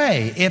along the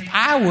way. If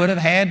I would have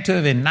had to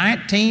have in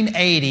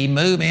 1980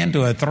 move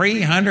into a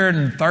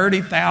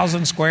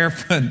 330,000 square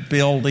foot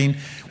building,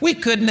 we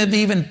couldn't have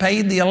even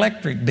paid the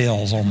electric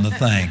bills on the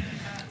thing.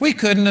 We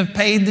couldn't have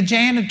paid the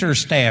janitor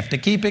staff to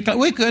keep it clean.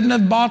 We couldn't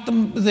have bought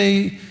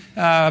the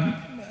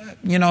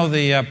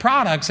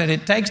products that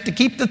it takes to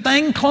keep the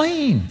thing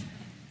clean.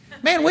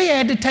 Man, we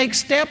had to take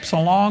steps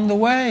along the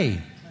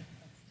way.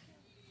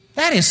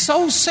 That is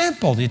so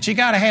simple that you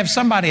got to have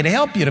somebody to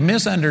help you to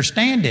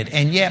misunderstand it.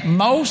 And yet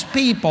most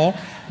people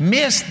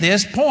miss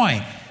this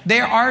point.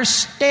 There are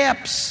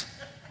steps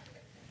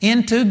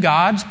into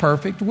God's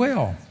perfect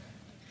will.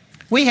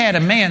 We had a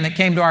man that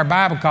came to our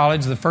Bible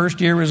college the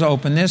first year it was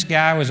open. This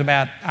guy was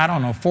about,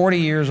 40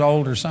 years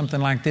old or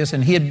something like this,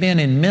 and he had been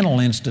in mental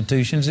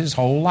institutions his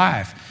whole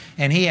life.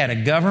 And he had a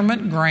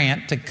government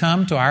grant to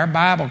come to our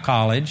Bible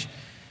college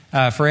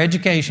for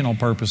educational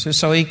purposes.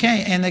 So he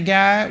came, and the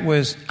guy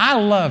was, I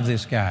love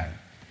this guy.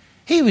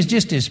 He was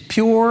just as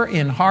pure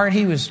in heart.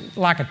 He was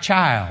like a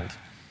child.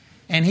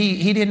 And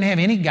he didn't have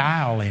any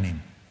guile in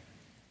him.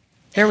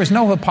 There was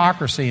no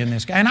hypocrisy in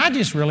this guy. And I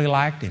just really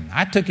liked him.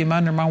 I took him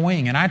under my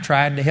wing, and I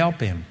tried to help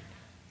him.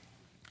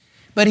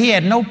 But he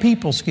had no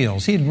people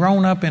skills. He had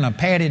grown up in a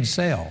padded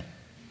cell.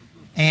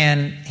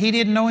 And he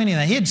didn't know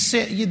anything. He'd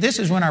sit, this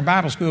is when our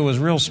Bible school was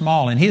real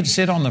small, and he'd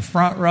sit on the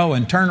front row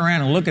and turn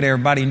around and look at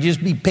everybody and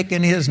just be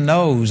picking his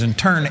nose and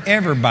turn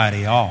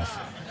everybody off.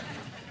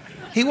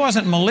 He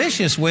wasn't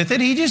malicious with it.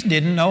 He just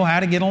didn't know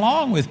how to get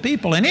along with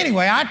people. And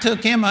anyway, I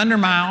took him under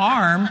my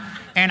arm,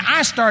 and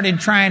I started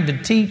trying to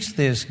teach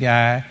this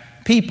guy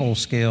people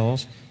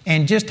skills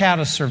and just how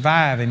to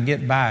survive and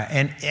get by.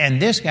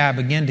 And this guy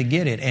began to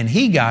get it, and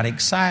he got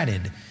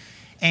excited.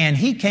 And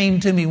he came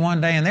to me one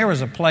day, and there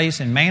was a place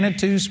in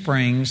Manitou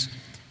Springs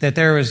that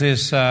there was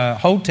this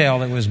hotel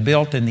that was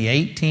built in the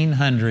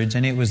 1800s,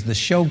 and it was the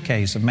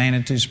showcase of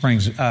Manitou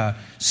Springs,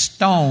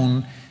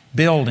 stone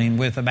building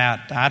with about,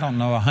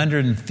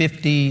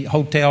 150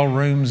 hotel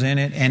rooms in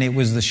it, and it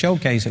was the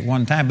showcase at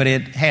one time, but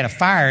it had a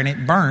fire and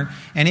it burnt,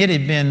 and it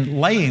had been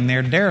laying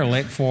there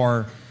derelict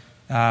for,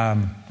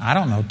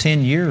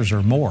 10 years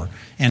or more.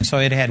 And so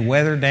it had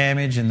weather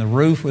damage, and the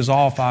roof was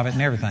off of it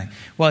and everything.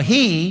 Well,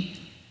 he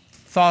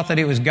thought that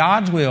it was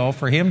God's will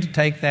for him to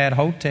take that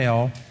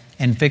hotel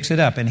and fix it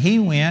up. And he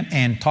went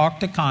and talked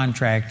to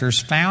contractors,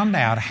 found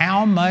out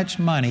how much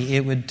money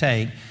it would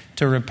take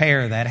to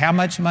repair that, how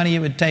much money it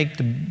would take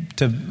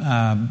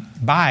to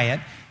buy it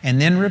and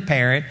then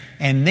repair it.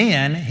 And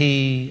then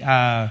he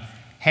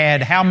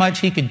had how much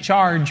he could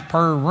charge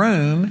per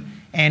room.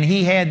 And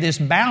he had this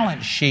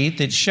balance sheet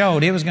that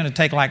showed it was going to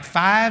take like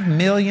 $5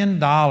 million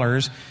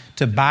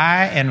to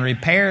buy and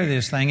repair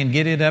this thing and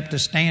get it up to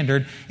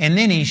standard. And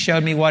then he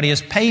showed me what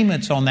his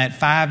payments on that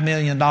 $5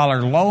 million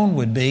loan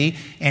would be,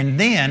 and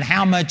then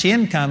how much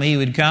income he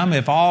would come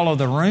if all of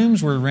the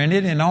rooms were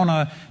rented. And on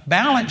a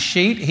balance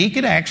sheet, he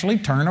could actually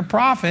turn a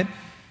profit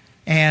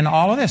and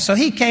all of this. So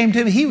he came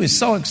to me. He was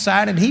so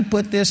excited. He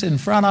put this in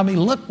front of me.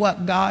 Look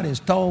what God has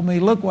told me.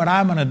 Look what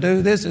I'm going to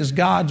do. This is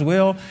God's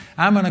will.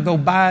 I'm going to go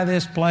buy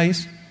this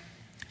place.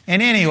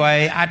 And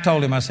anyway, I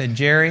told him, I said,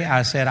 Jerry,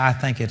 I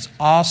think it's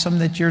awesome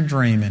that you're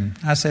dreaming.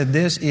 I said,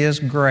 this is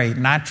great.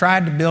 And I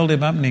tried to build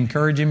him up and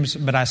encourage him,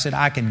 but I said,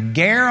 I can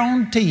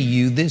guarantee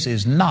you this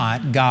is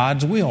not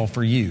God's will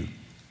for you.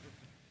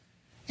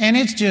 And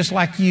it's just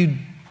like you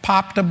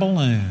popped a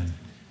balloon,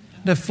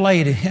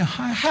 deflated.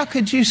 How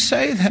could you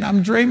say that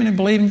I'm dreaming and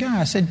believing God?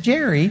 I said,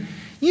 Jerry,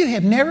 you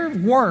have never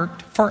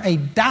worked for a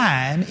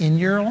dime in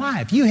your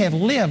life. You have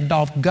lived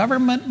off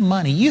government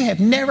money. You have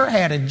never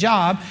had a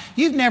job.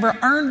 You've never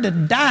earned a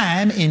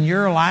dime in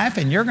your life,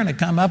 and you're going to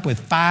come up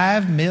with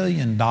 $5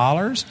 million.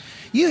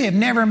 You have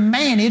never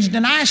managed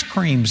an ice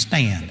cream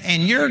stand,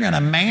 and you're going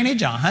to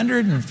manage a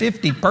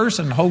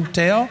 150-person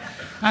hotel.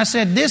 I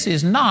said, this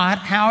is not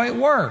how it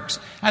works.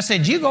 I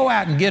said, you go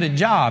out and get a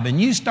job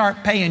and you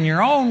start paying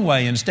your own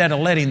way instead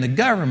of letting the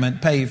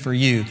government pay for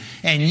you.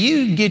 And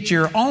you get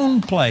your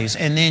own place,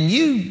 and then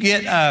you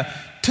get a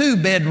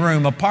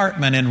 2-bedroom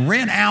apartment and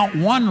rent out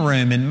one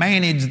room and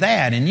manage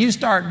that. And you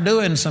start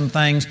doing some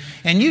things,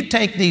 and you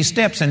take these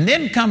steps and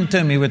then come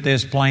to me with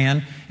this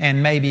plan,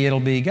 and maybe it'll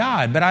be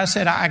God. But I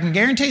said, I can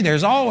guarantee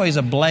there's always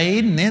a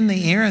blade, and then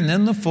the ear, and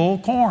then the full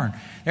corn.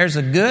 There's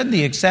the good,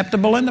 the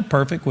acceptable, and the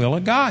perfect will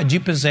of God. You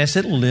possess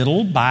it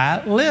little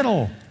by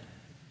little.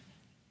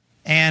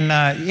 And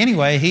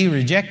anyway, he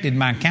rejected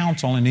my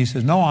counsel, and he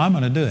says, no, I'm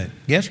going to do it.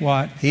 Guess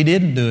what? He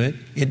didn't do it.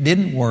 It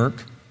didn't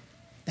work.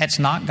 That's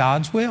not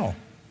God's will.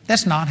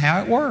 That's not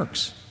how it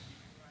works.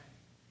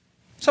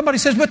 Somebody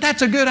says, but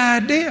that's a good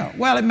idea.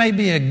 Well, it may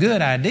be a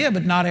good idea,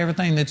 but not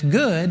everything that's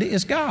good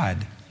is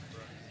God.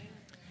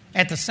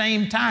 At the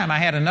same time, I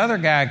had another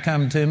guy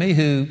come to me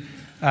who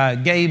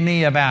gave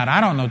me about,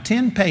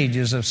 10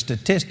 pages of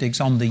statistics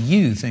on the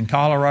youth in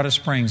Colorado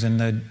Springs and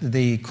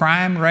the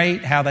crime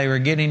rate, how they were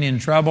getting in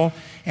trouble.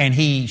 And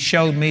he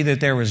showed me that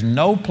there was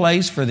no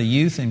place for the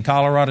youth in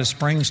Colorado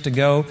Springs to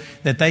go,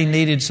 that they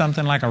needed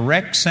something like a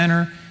rec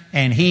center.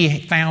 And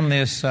he found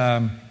this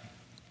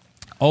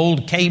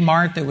old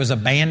Kmart that was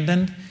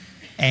abandoned,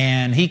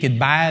 and he could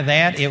buy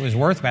that. It was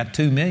worth about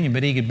 $2 million,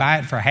 but he could buy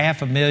it for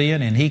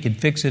 $500,000, and he could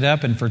fix it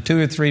up, and for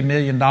 $2 or $3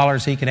 million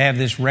he could have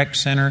this rec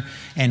center,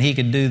 and he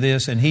could do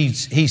this. And he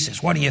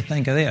says, what do you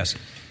think of this?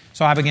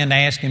 So I began to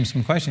ask him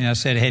some questions. I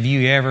said, have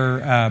you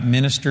ever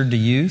ministered to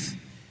youth?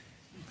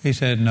 He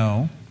said,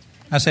 no.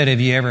 I said, have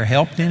you ever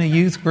helped in a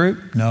youth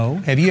group? No.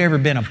 Have you ever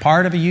been a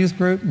part of a youth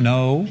group?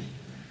 No.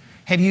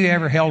 Have you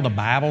ever held a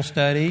Bible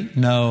study?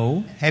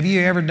 No. Have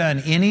you ever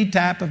done any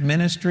type of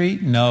ministry?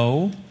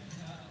 No.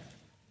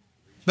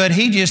 But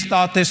he just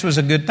thought this was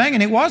a good thing,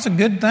 and it was a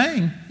good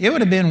thing. It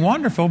would have been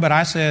wonderful, but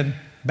I said,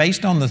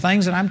 based on the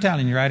things that I'm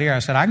telling you right here, I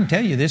said, I can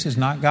tell you this is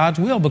not God's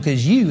will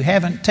because you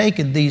haven't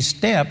taken these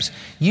steps.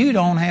 You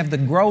don't have the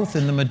growth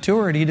and the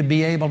maturity to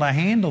be able to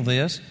handle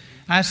this.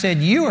 I said,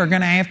 you are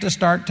going to have to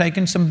start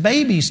taking some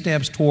baby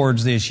steps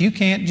towards this. You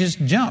can't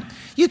just jump.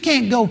 You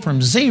can't go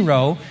from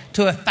 0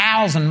 to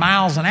 1,000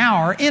 miles an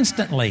hour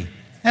instantly.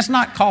 That's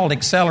not called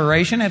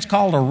acceleration. That's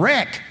called a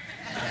wreck.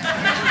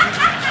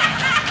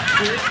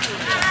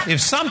 If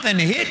something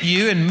hit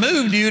you and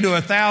moved you to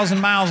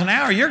 1,000 miles an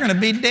hour, you're going to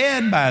be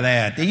dead by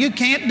that. You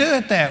can't do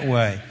it that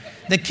way.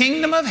 The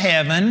kingdom of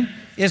heaven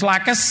is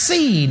like a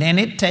seed, and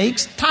it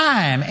takes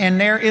time,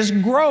 and there is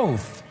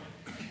growth.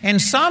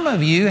 And some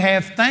of you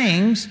have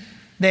things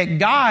that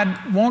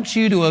God wants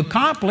you to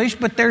accomplish,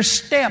 but there's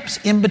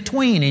steps in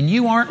between, and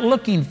you aren't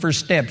looking for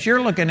steps.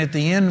 You're looking at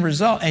the end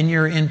result, and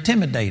you're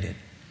intimidated.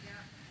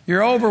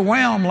 You're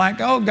overwhelmed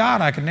like, oh,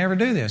 God, I could never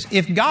do this.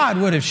 If God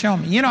would have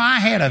shown me. I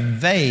had a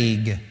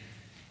vague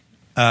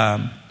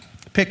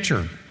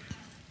picture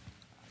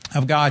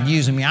of God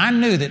using me. I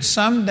knew that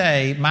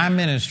someday my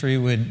ministry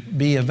would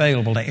be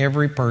available to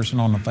every person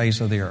on the face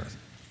of the earth.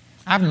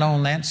 I've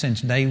known that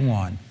since day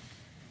one.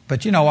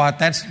 But you know what?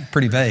 That's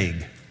pretty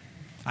vague.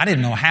 I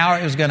didn't know how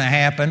it was going to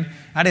happen.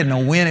 I didn't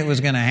know when it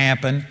was going to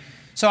happen.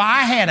 So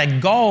I had a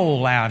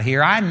goal out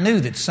here. I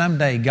knew that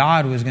someday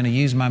God was going to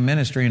use my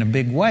ministry in a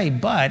big way,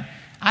 but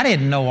I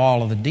didn't know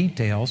all of the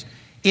details.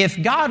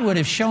 If God would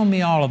have shown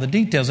me all of the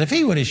details, if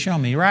He would have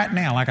shown me right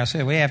now, like I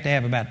said, we have to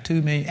have about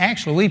 2 million.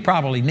 Actually, we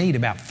probably need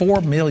about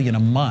 4 million a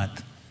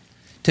month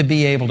to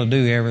be able to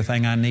do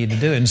everything I need to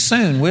do. And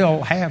soon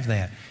we'll have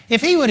that.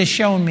 If He would have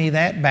shown me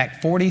that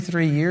back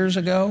 43 years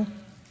ago,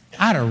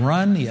 I'd have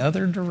run the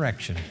other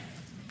direction.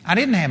 I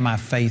didn't have my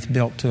faith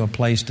built to a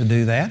place to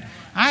do that.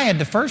 I had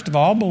to first of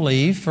all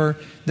believe for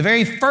the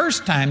very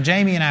first time,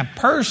 Jamie and I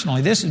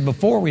personally, this is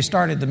before we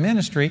started the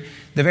ministry,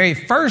 the very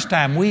first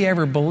time we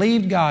ever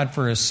believed God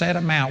for a set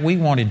amount, we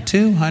wanted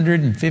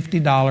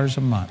 $250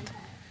 a month.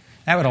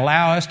 That would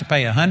allow us to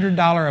pay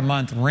 $100 a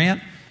month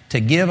rent,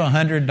 to give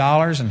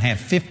 $100 and have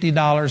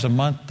 $50 a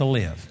month to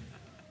live.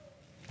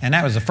 And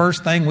that was the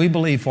first thing we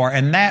believed for,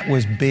 and that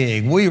was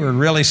big. We were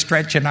really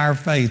stretching our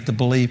faith to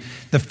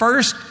believe. The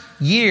first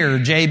year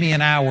Jamie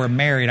and I were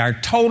married, our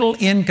total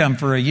income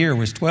for a year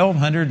was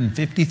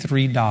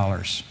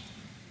 $1,253.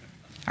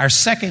 Our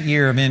second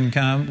year of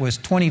income was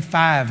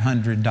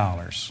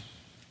 $2,500.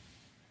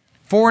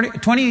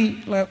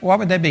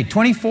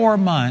 24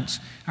 months,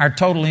 our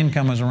total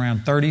income was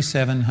around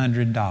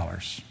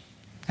 $3,700.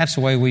 That's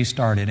the way we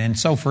started. And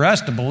so for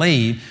us to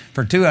believe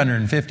for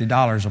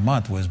 $250 a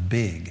month was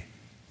big.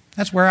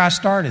 That's where I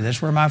started.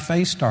 That's where my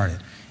faith started.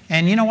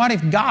 And you know what?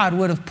 If God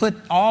would have put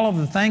all of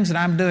the things that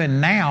I'm doing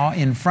now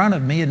in front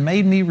of me and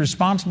made me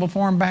responsible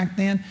for them back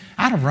then,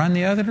 I'd have run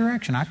the other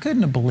direction. I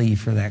couldn't have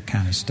believed for that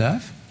kind of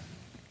stuff.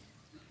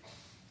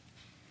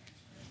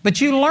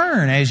 But you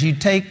learn as you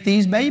take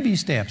these baby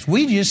steps.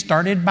 We just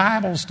started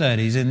Bible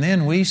studies, and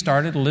then we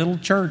started a little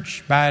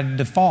church by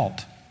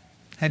default.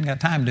 Hadn't got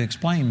time to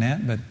explain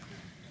that, but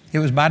it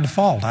was by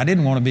default. I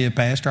didn't want to be a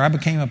pastor. I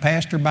became a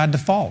pastor by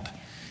default.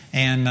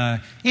 And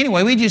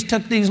anyway, we just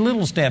took these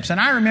little steps. And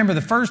I remember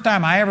the first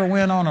time I ever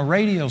went on a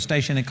radio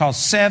station, it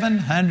cost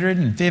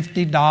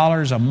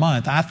 $750 a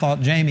month. I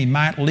thought Jamie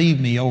might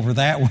leave me over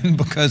that one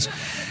because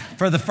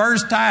for the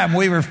first time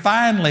we were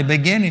finally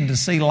beginning to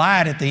see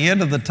light at the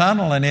end of the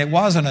tunnel, and it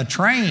wasn't a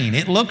train.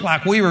 It looked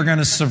like we were going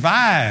to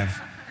survive.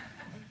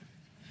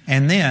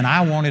 And then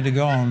I wanted to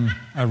go on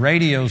a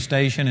radio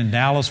station in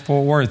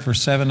Dallas-Fort Worth for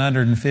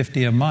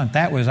 $750 a month.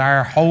 That was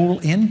our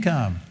whole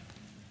income.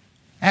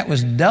 That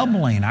was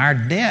doubling our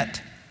debt.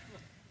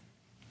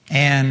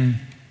 And,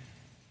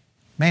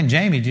 man,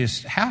 Jamie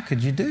just, how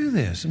could you do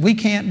this? We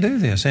can't do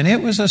this. And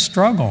it was a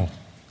struggle.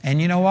 And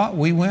you know what?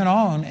 We went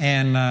on,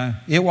 and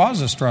it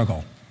was a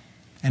struggle.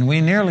 And we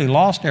nearly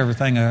lost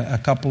everything a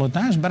couple of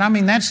times. But, I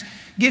mean, that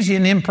gives you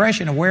an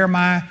impression of where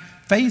my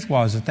faith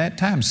was at that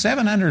time.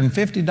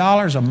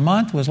 $750 a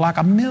month was like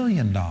 $1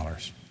 million.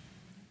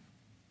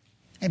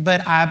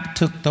 But I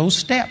took those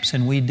steps,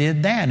 and we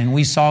did that, and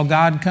we saw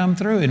God come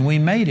through, and we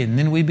made it, and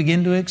then we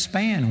began to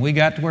expand. We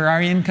got to where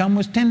our income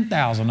was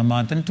 $10,000 a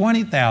month, and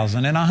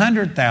 $20,000, and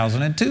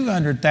 $100,000, and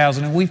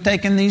 $200,000, and we've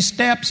taken these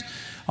steps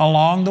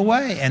along the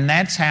way, and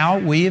that's how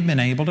we have been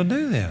able to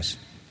do this.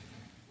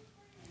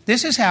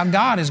 This is how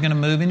God is going to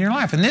move in your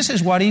life, and this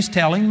is what He's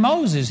telling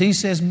Moses. He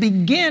says,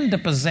 begin to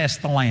possess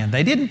the land.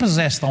 They didn't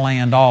possess the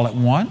land all at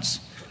once.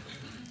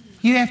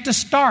 You have to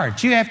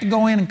start. You have to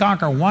go in and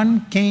conquer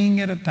one king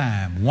at a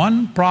time,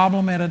 one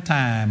problem at a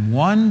time,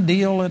 one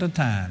deal at a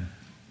time.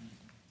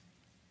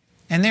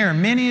 And there are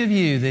many of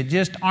you that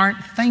just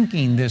aren't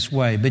thinking this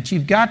way, but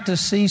you've got to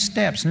see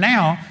steps.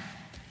 Now,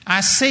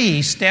 I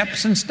see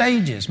steps and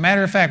stages.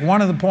 Matter of fact,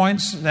 one of the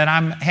points that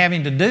I'm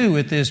having to do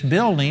with this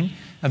building,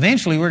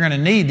 eventually we're going to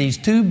need these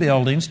two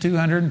buildings,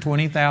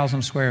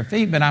 220,000 square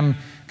feet, but I'm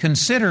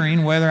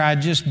considering whether I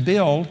just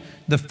build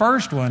the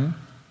first one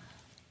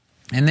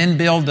and then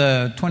build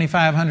the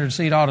 2,500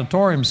 seat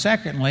auditorium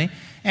secondly.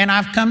 And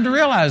I've come to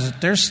realize that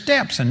there's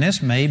steps, and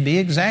this may be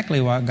exactly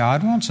what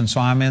God wants, and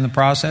so I'm in the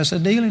process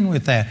of dealing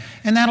with that.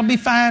 And that'll be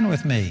fine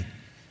with me.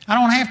 I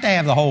don't have to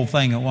have the whole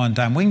thing at one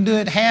time. We can do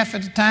it half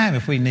at a time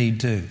if we need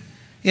to.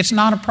 It's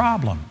not a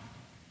problem.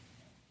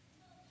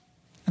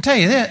 I tell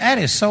you, that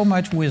is so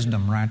much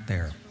wisdom right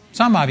there.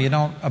 Some of you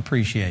don't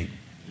appreciate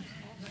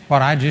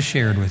what I just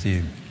shared with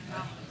you.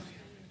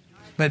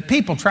 But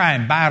people try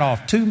and bite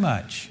off too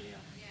much.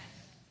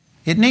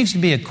 It needs to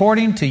be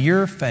according to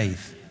your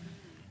faith.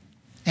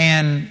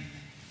 And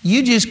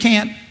you just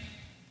can't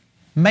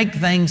make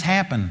things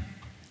happen.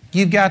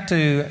 You've got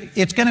to,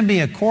 it's going to be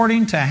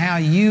according to how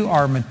you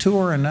are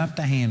mature enough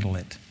to handle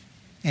it.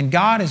 And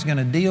God is going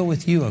to deal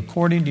with you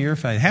according to your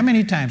faith. How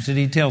many times did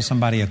He tell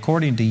somebody,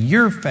 according to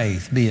your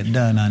faith be it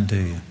done unto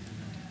you?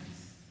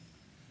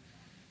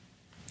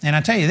 And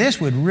I tell you,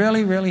 this would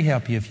really, really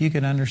help you if you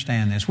could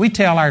understand this. We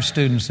tell our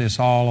students this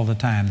all of the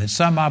time, that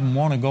some of them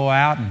want to go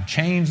out and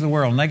change the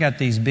world, and they got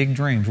these big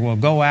dreams. Well,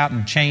 go out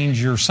and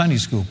change your Sunday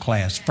school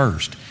class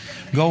first.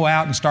 Go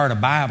out and start a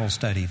Bible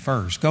study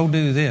first. Go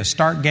do this.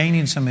 Start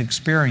gaining some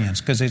experience,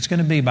 because it's going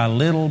to be by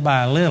little,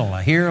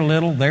 here a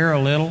little, there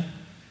a little.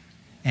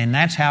 And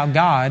that's how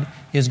God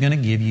is going to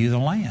give you the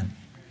land.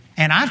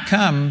 And I've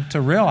come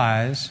to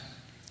realize,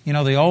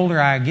 the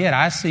older I get,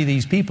 I see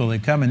these people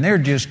that come and they're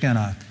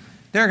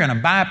going to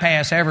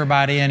bypass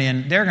everybody,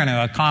 and they're going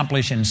to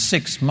accomplish in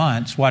 6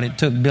 months what it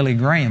took Billy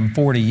Graham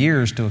 40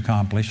 years to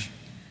accomplish.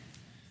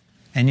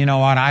 And you know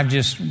what?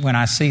 When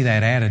I see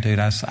that attitude,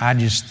 I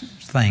just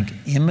think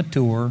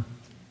immature.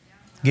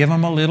 Give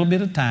them a little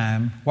bit of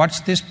time.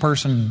 Watch this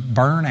person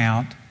burn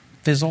out,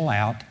 fizzle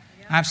out.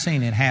 I've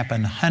seen it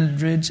happen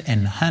hundreds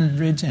and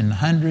hundreds and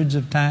hundreds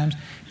of times.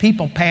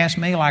 People pass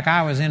me like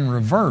I was in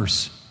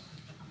reverse.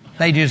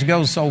 They just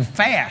go so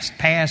fast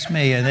past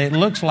me, and it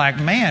looks like,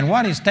 man,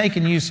 what is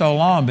taking you so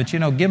long? But,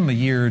 give them a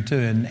year or two,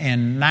 and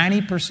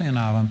 90%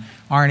 of them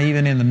aren't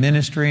even in the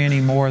ministry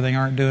anymore. They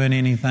aren't doing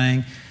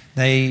anything.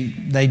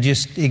 They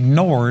just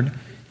ignored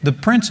the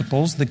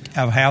principles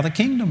of how the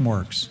kingdom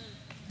works.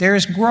 There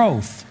is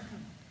growth.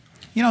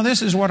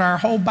 This is what our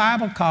whole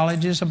Bible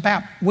college is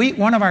about.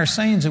 One of our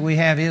sayings that we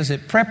have is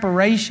that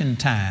preparation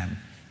time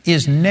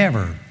is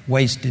never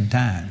wasted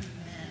time.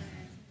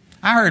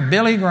 I heard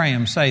Billy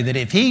Graham say that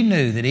if he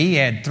knew that he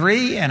had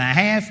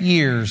 3.5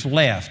 years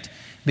left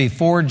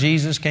before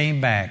Jesus came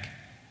back,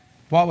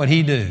 what would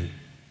he do?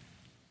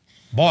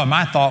 Boy,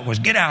 my thought was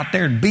get out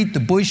there and beat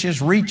the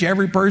bushes, reach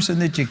every person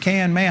that you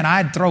can. Man,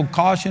 I'd throw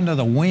caution to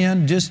the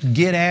wind, just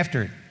get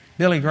after it.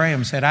 Billy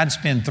Graham said, I'd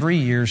spend 3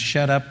 years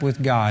shut up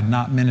with God,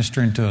 not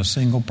ministering to a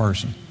single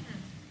person.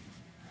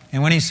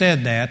 And when he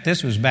said that,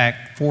 this was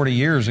back 40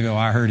 years ago,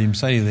 I heard him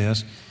say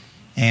this,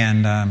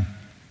 and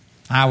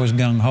I was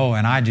gung-ho,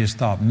 and I just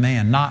thought,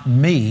 man, not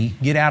me.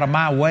 Get out of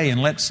my way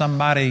and let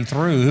somebody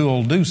through who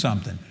will do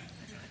something.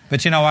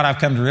 But you know what? I've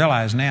come to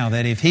realize now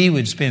that if he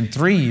would spend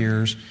 3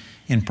 years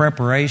in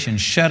preparation,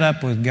 shut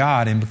up with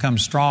God, and become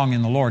strong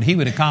in the Lord, he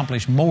would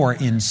accomplish more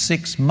in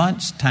 6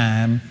 months'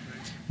 time,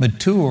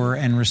 mature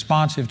and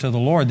responsive to the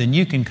Lord, than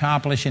you can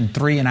accomplish in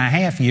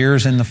 3.5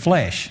 years in the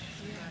flesh.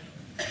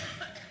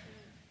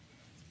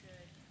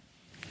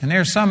 And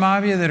there's some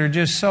of you that are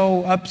just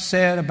so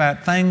upset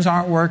about things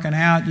aren't working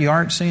out, you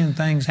aren't seeing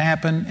things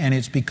happen, and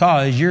it's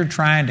because you're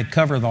trying to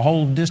cover the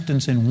whole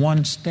distance in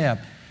one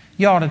step.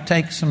 You ought to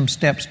take some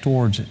steps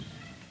towards it.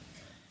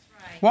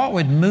 What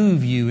would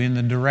move you in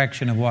the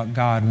direction of what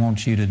God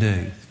wants you to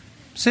do?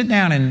 Sit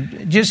down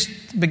and just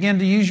begin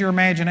to use your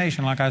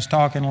imagination like I was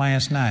talking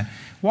last night.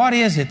 What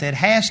is it that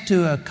has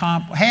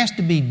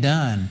to be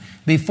done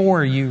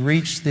before you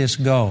reach this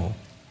goal?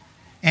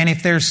 And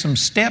if there's some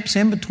steps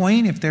in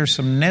between, if there's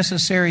some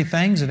necessary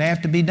things that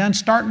have to be done,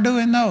 start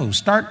doing those.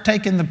 Start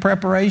taking the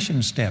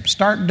preparation steps.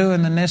 Start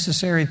doing the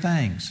necessary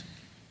things.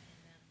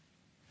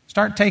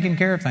 Start taking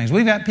care of things.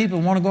 We've got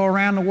people who want to go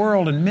around the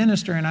world and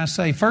minister, and I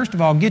say, first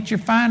of all, get your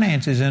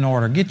finances in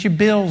order. Get your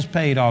bills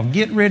paid off.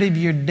 Get rid of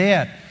your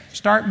debt.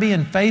 Start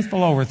being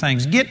faithful over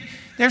things.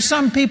 There's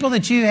some people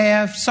that you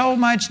have so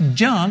much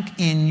junk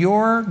in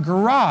your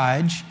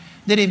garage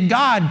that if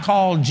God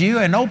called you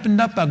and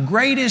opened up the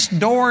greatest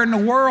door in the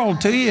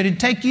world to you, it'd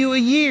take you a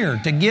year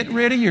to get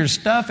rid of your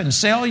stuff and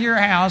sell your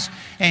house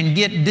and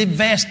get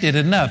divested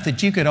enough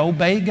that you could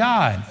obey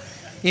God.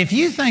 If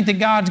you think that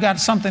God's got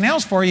something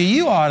else for you,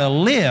 you ought to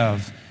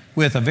live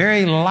with a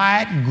very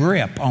light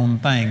grip on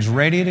things,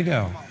 ready to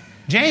go.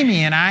 Jamie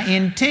and I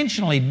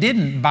intentionally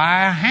didn't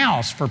buy a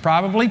house for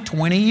probably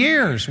 20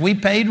 years. We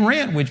paid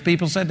rent, which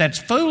people said that's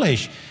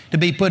foolish to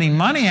be putting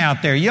money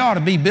out there. You ought to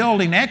be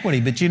building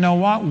equity. But you know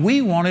what?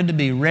 We wanted to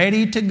be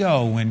ready to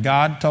go when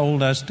God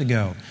told us to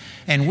go.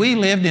 And we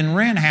lived in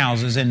rent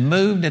houses and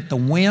moved at the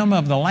whim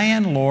of the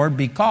landlord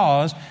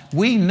because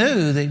we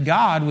knew that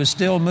God was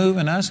still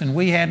moving us and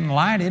we hadn't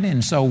lighted,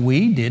 and so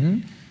we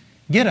didn't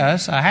get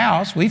us a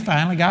house. We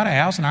finally got a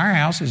house, and our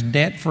house is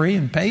debt-free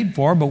and paid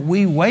for, but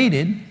we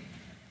waited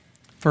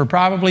for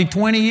probably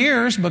 20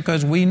 years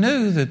because we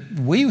knew that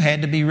we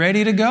had to be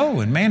ready to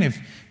go. And man, if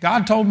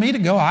God told me to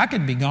go, I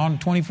could be gone in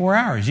 24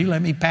 hours. You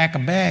let me pack a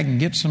bag and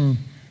get some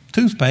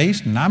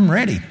toothpaste and I'm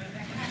ready.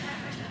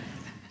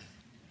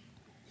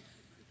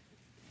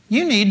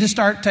 You need to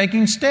start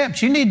taking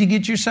steps. You need to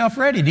get yourself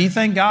ready. Do you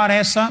think God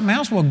has something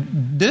else? Well,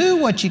 do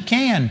what you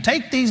can.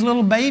 Take these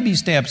little baby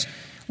steps.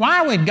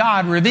 Why would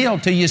God reveal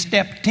to you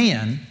step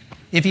 10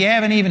 if you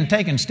haven't even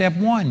taken step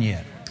 1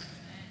 yet?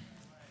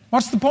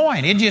 What's the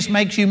point? It just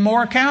makes you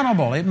more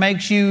accountable. It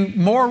makes you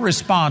more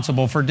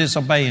responsible for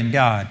disobeying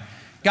God.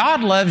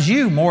 God loves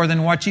you more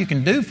than what you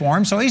can do for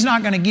Him, so He's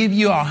not going to give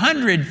you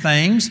 100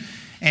 things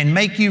and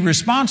make you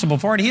responsible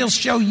for it. He'll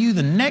show you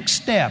the next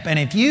step. And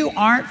if you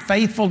aren't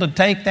faithful to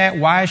take that,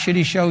 why should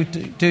He show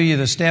to you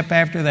the step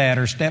after that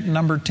or step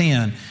number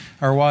 10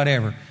 or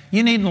whatever?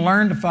 You need to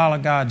learn to follow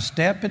God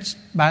step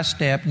by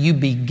step. You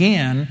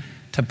begin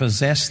to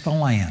possess the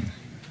land.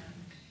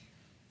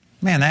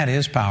 Man, that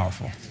is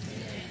powerful.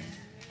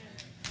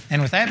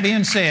 And with that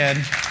being said,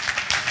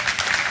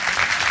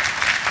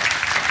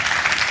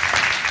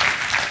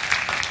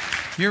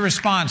 your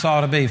response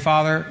ought to be,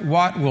 Father,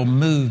 what will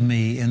move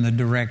me in the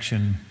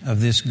direction of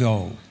this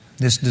goal,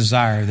 this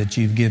desire that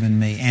you've given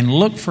me? And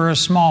look for a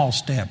small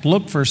step.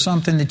 Look for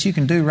something that you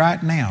can do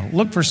right now.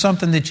 Look for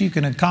something that you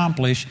can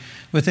accomplish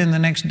within the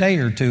next day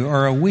or two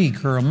or a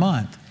week or a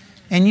month.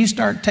 And you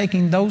start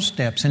taking those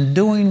steps and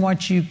doing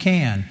what you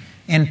can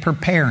and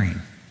preparing.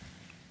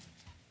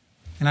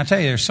 And I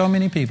tell you, there's so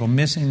many people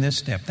missing this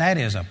step. That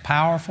is a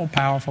powerful,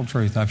 powerful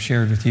truth I've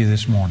shared with you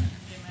this morning.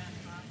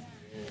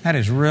 That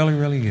is really,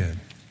 really good.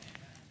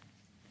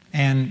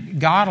 And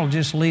God will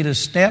just lead us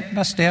step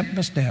by step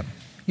by step.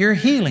 Your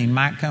healing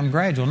might come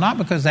gradual, not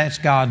because that's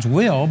God's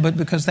will, but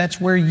because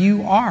that's where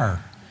you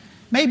are.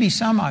 Maybe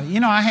some of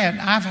you,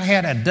 I've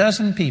had a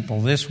dozen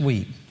people this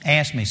week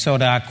ask me, so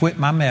do I quit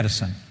my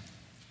medicine?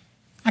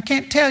 I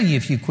can't tell you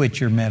if you quit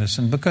your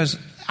medicine because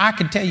I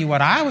could tell you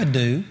what I would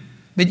do,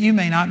 but you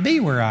may not be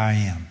where I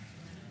am.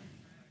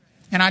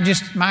 And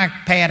my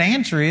pat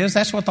answer is,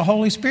 that's what the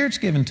Holy Spirit's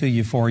given to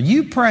you for.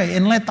 You pray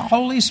and let the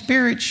Holy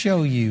Spirit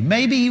show you.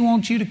 Maybe He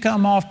wants you to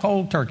come off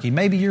cold turkey.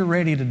 Maybe you're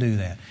ready to do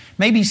that.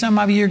 Maybe some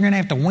of you are going to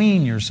have to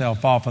wean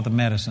yourself off of the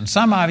medicine.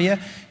 Some of you,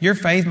 your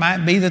faith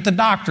might be that the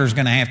doctor's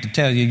going to have to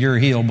tell you you're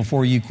healed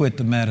before you quit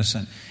the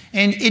medicine.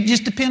 And it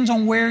just depends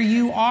on where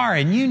you are.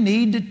 And you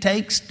need to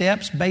take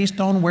steps based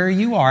on where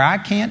you are. I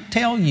can't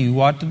tell you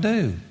what to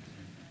do.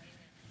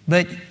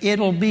 But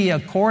it'll be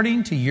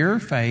according to your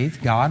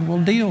faith. God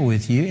will deal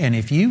with you. And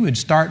if you would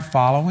start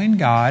following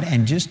God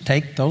and just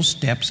take those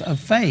steps of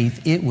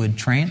faith, it would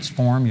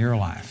transform your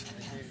life.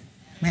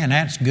 Man,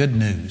 that's good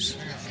news.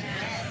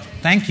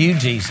 Thank you,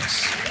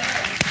 Jesus.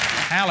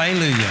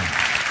 Hallelujah.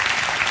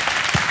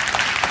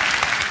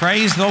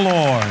 Praise the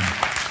Lord.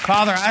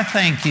 Father, I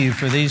thank you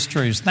for these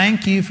truths.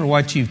 Thank you for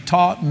what you've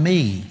taught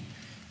me.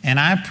 And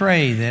I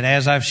pray that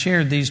as I've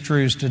shared these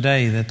truths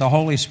today, that the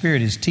Holy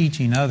Spirit is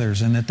teaching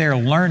others and that they're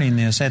learning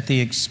this at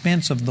the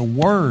expense of the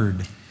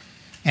Word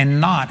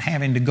and not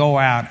having to go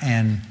out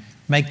and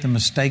make the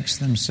mistakes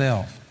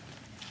themselves.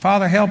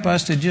 Father, help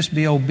us to just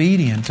be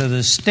obedient to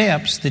the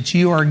steps that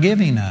you are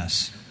giving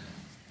us,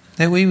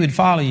 that we would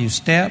follow you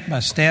step by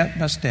step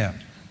by step.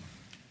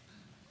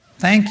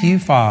 Thank you,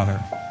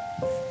 Father.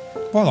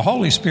 Boy, the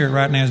Holy Spirit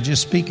right now is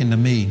just speaking to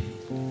me.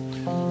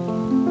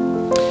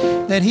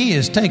 That He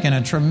has taken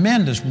a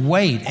tremendous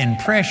weight and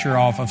pressure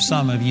off of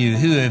some of you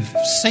who have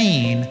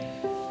seen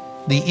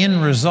the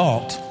end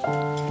result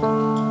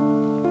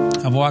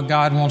of what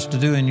God wants to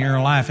do in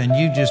your life, and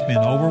you've just been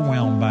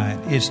overwhelmed by it.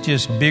 It's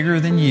just bigger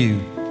than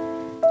you.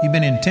 You've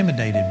been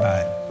intimidated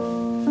by it.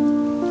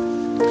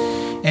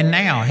 And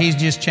now He's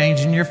just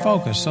changing your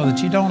focus so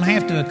that you don't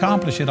have to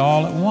accomplish it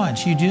all at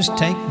once. You just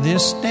take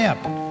this step.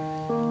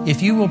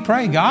 If you will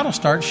pray, God will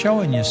start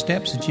showing you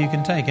steps that you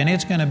can take, and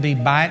it's going to be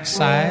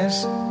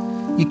bite-sized.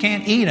 You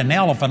can't eat an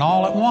elephant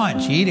all at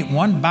once. You eat it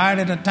one bite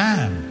at a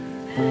time.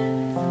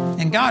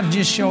 And God's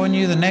just showing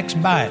you the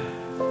next bite,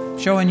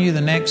 showing you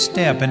the next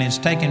step, and it's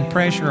taking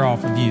pressure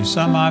off of you.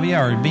 Some of you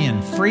are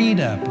being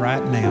freed up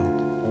right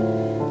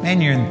now.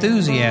 And your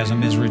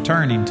enthusiasm is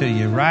returning to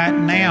you right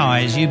now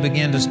as you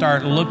begin to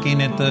start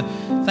looking at the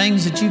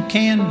things that you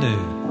can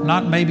do,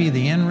 not maybe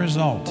the end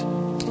result.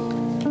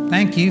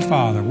 Thank you,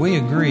 Father. We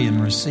agree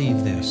and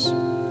receive this.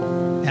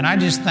 And I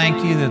just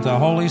thank you that the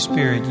Holy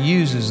Spirit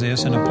uses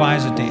this and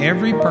applies it to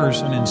every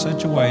person in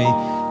such a way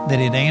that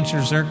it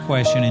answers their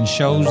question and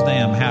shows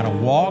them how to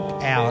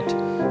walk out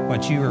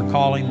what you are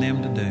calling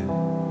them to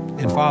do.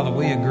 And Father,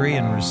 we agree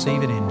and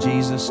receive it in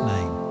Jesus'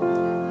 name.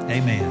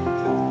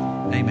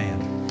 Amen. Amen.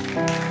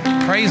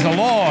 Praise the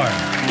Lord.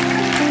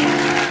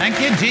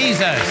 Thank you,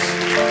 Jesus.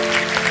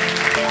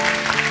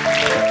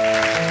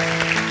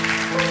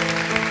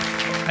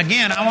 Again,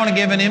 Again, I want to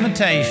give an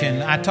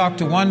invitation. I talked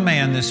to one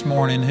man this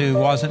morning who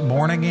wasn't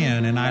born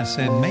again, and I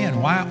said,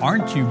 man, why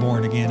aren't you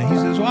born again? And he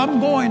says, well, I'm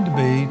going to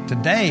be.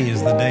 Today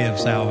is the day of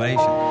salvation.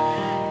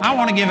 I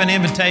want to give an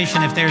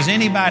invitation. If there's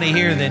anybody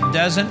here that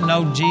doesn't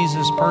know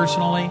Jesus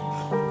personally,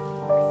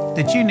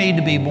 that you need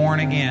to be born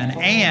again.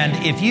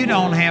 And if you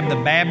don't have the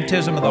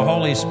baptism of the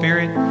Holy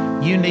Spirit,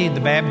 you need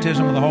the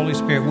baptism of the Holy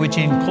Spirit, which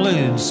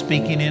includes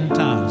speaking in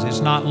tongues.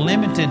 It's not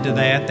limited to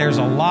that. There's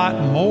a lot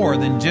more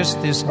than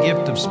just this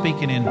gift of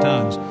speaking in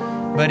tongues,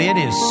 but it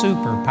is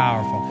super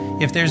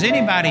powerful. If there's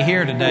anybody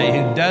here today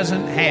who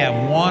doesn't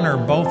have one or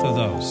both of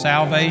those,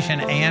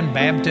 salvation and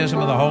baptism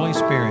of the Holy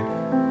Spirit,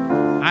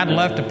 I'd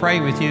love to pray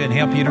with you and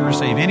help you to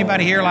receive.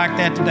 Anybody here like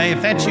that today?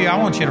 If that's you, I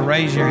want you to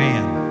raise your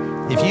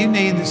hand. If you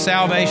need the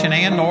salvation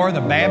and or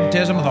the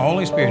baptism of the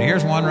Holy Spirit,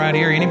 here's one right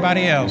here.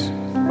 Anybody else?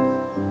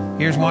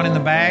 Here's one in the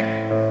back.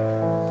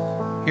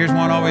 Here's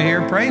one over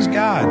here. Praise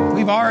God.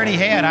 We've already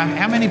had,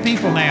 how many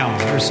people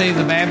now receive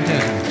the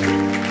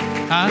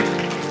baptism?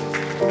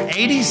 Huh?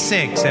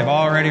 86 have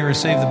already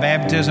received the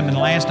baptism, and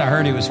last I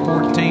heard it was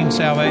 14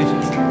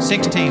 salvations,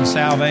 16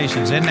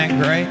 salvations. Isn't that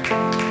great?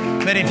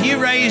 But if you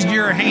raised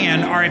your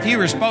hand, or if you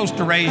were supposed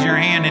to raise your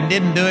hand and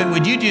didn't do it,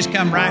 would you just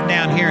come right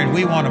down here and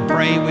we want to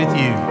pray with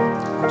you?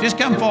 Just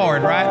come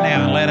forward right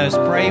now and let us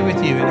pray with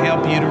you and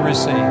help you to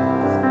receive.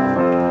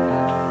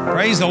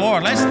 Praise the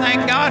Lord. Let's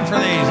thank God for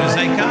these as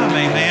they come.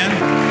 Amen.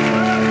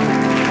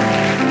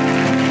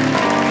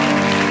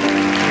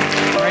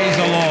 Praise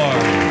the Lord.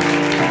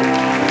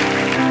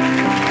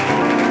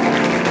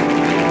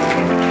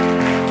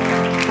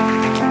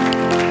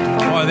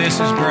 Boy, this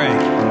is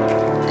great.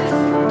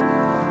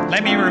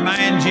 Let me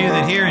remind you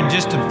that here in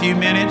just a few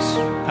minutes,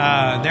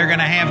 they're going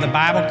to have the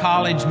Bible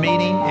College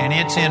meeting, and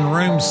it's in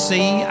room C,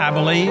 I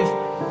believe.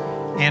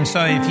 And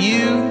so if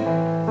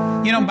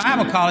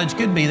Bible College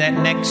could be that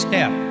next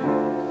step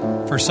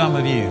for some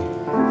of you.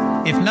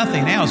 If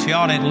nothing else, you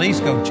ought to at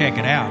least go check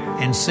it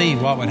out and see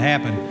what would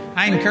happen.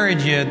 I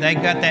encourage you, they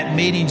got that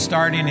meeting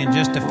starting in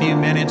just a few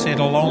minutes.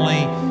 It'll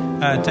only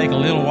take a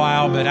little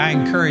while, but I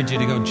encourage you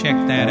to go check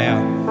that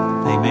out.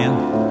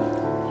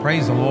 Amen.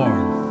 Praise the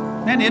Lord.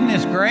 Man, isn't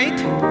this great?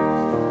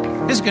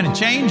 This is going to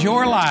change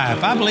your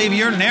life. I believe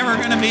you're never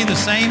going to be the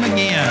same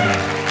again.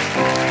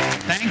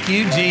 Thank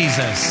you,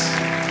 Jesus.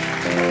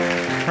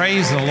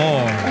 Praise the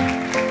Lord.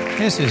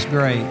 This is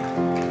great.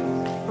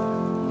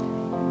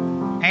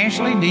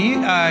 Ashley,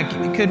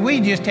 could we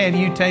just have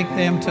you take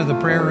them to the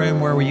prayer room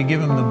where you give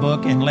them the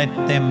book and let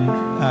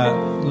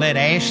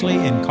Ashley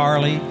and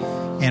Carly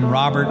and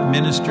Robert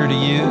minister to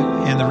you?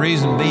 And the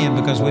reason being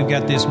because we've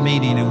got this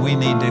meeting and we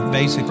need to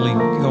basically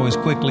go as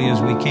quickly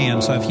as we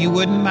can. So if you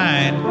wouldn't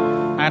mind,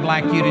 I'd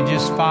like you to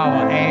just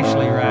follow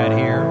Ashley right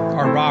here,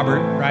 or Robert.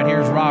 Right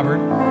here's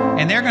Robert.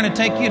 And they're going to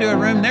take you to a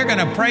room. They're going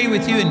to pray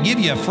with you and give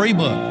you a free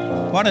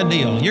book. What a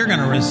deal. You're going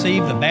to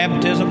receive the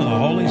baptism of the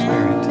Holy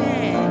Spirit.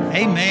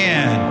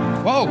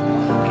 Amen. Whoa.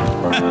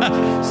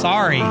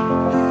 Sorry.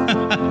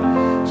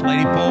 This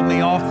lady pulled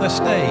me off the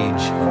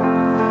stage.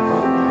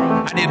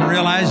 I didn't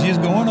realize you was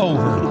going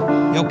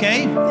over. You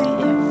okay?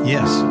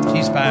 Yes,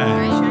 she's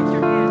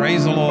fine.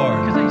 Praise the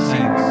Lord. Thanks.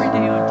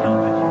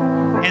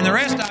 And the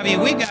rest of you,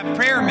 we got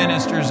prayer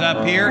ministers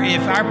up here.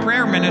 If our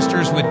prayer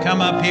ministers would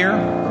come up here.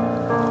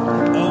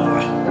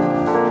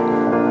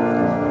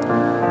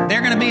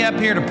 They're going to be up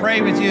here to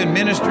pray with you and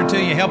minister to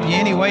you, help you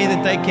any way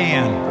that they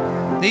can.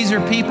 These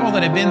are people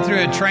that have been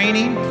through a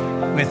training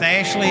with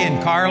Ashley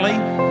and Carly.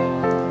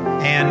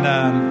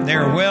 And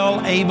they're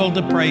well able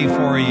to pray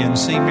for you and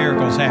see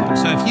miracles happen.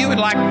 So if you would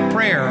like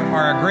prayer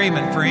or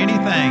agreement for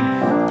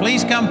anything,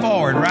 please come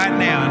forward right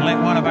now and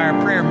let one of our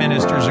prayer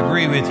ministers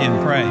agree with you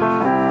and pray.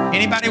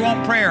 Anybody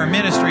want prayer or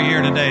ministry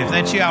here today? If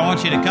that's you, I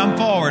want you to come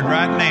forward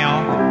right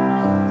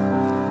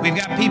now. We've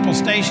got people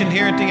stationed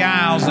here at the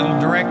aisles that will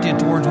direct you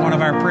towards one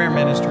of our prayer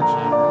ministers.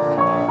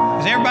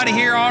 Has everybody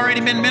here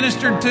already been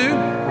ministered to?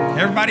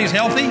 Everybody's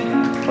healthy?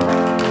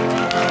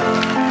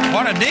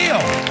 What a deal.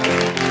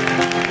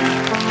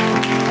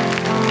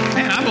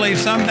 Man, I believe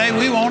someday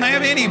we won't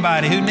have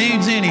anybody who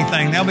needs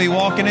anything. They'll be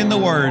walking in the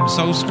Word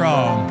so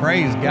strong.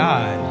 Praise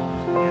God.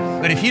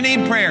 But if you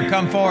need prayer,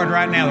 come forward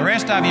right now. The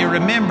rest of you,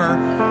 remember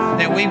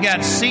that we've got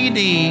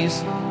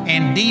CDs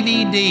and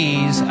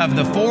DVDs of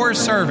the 4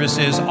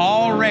 services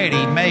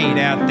already made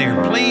out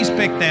there. Please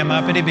pick them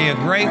up. It'd be a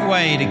great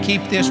way to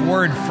keep this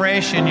Word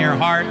fresh in your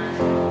heart.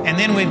 And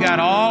then we've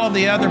got all of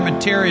the other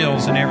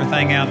materials and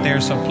everything out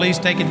there, so please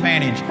take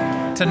advantage.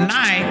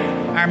 Tonight,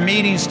 our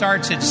meeting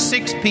starts at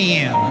 6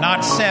 p.m.,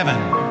 not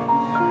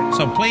 7.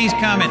 So please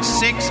come at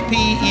 6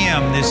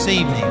 p.m. this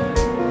evening.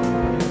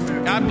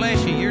 God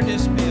bless you. You're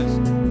dismissed.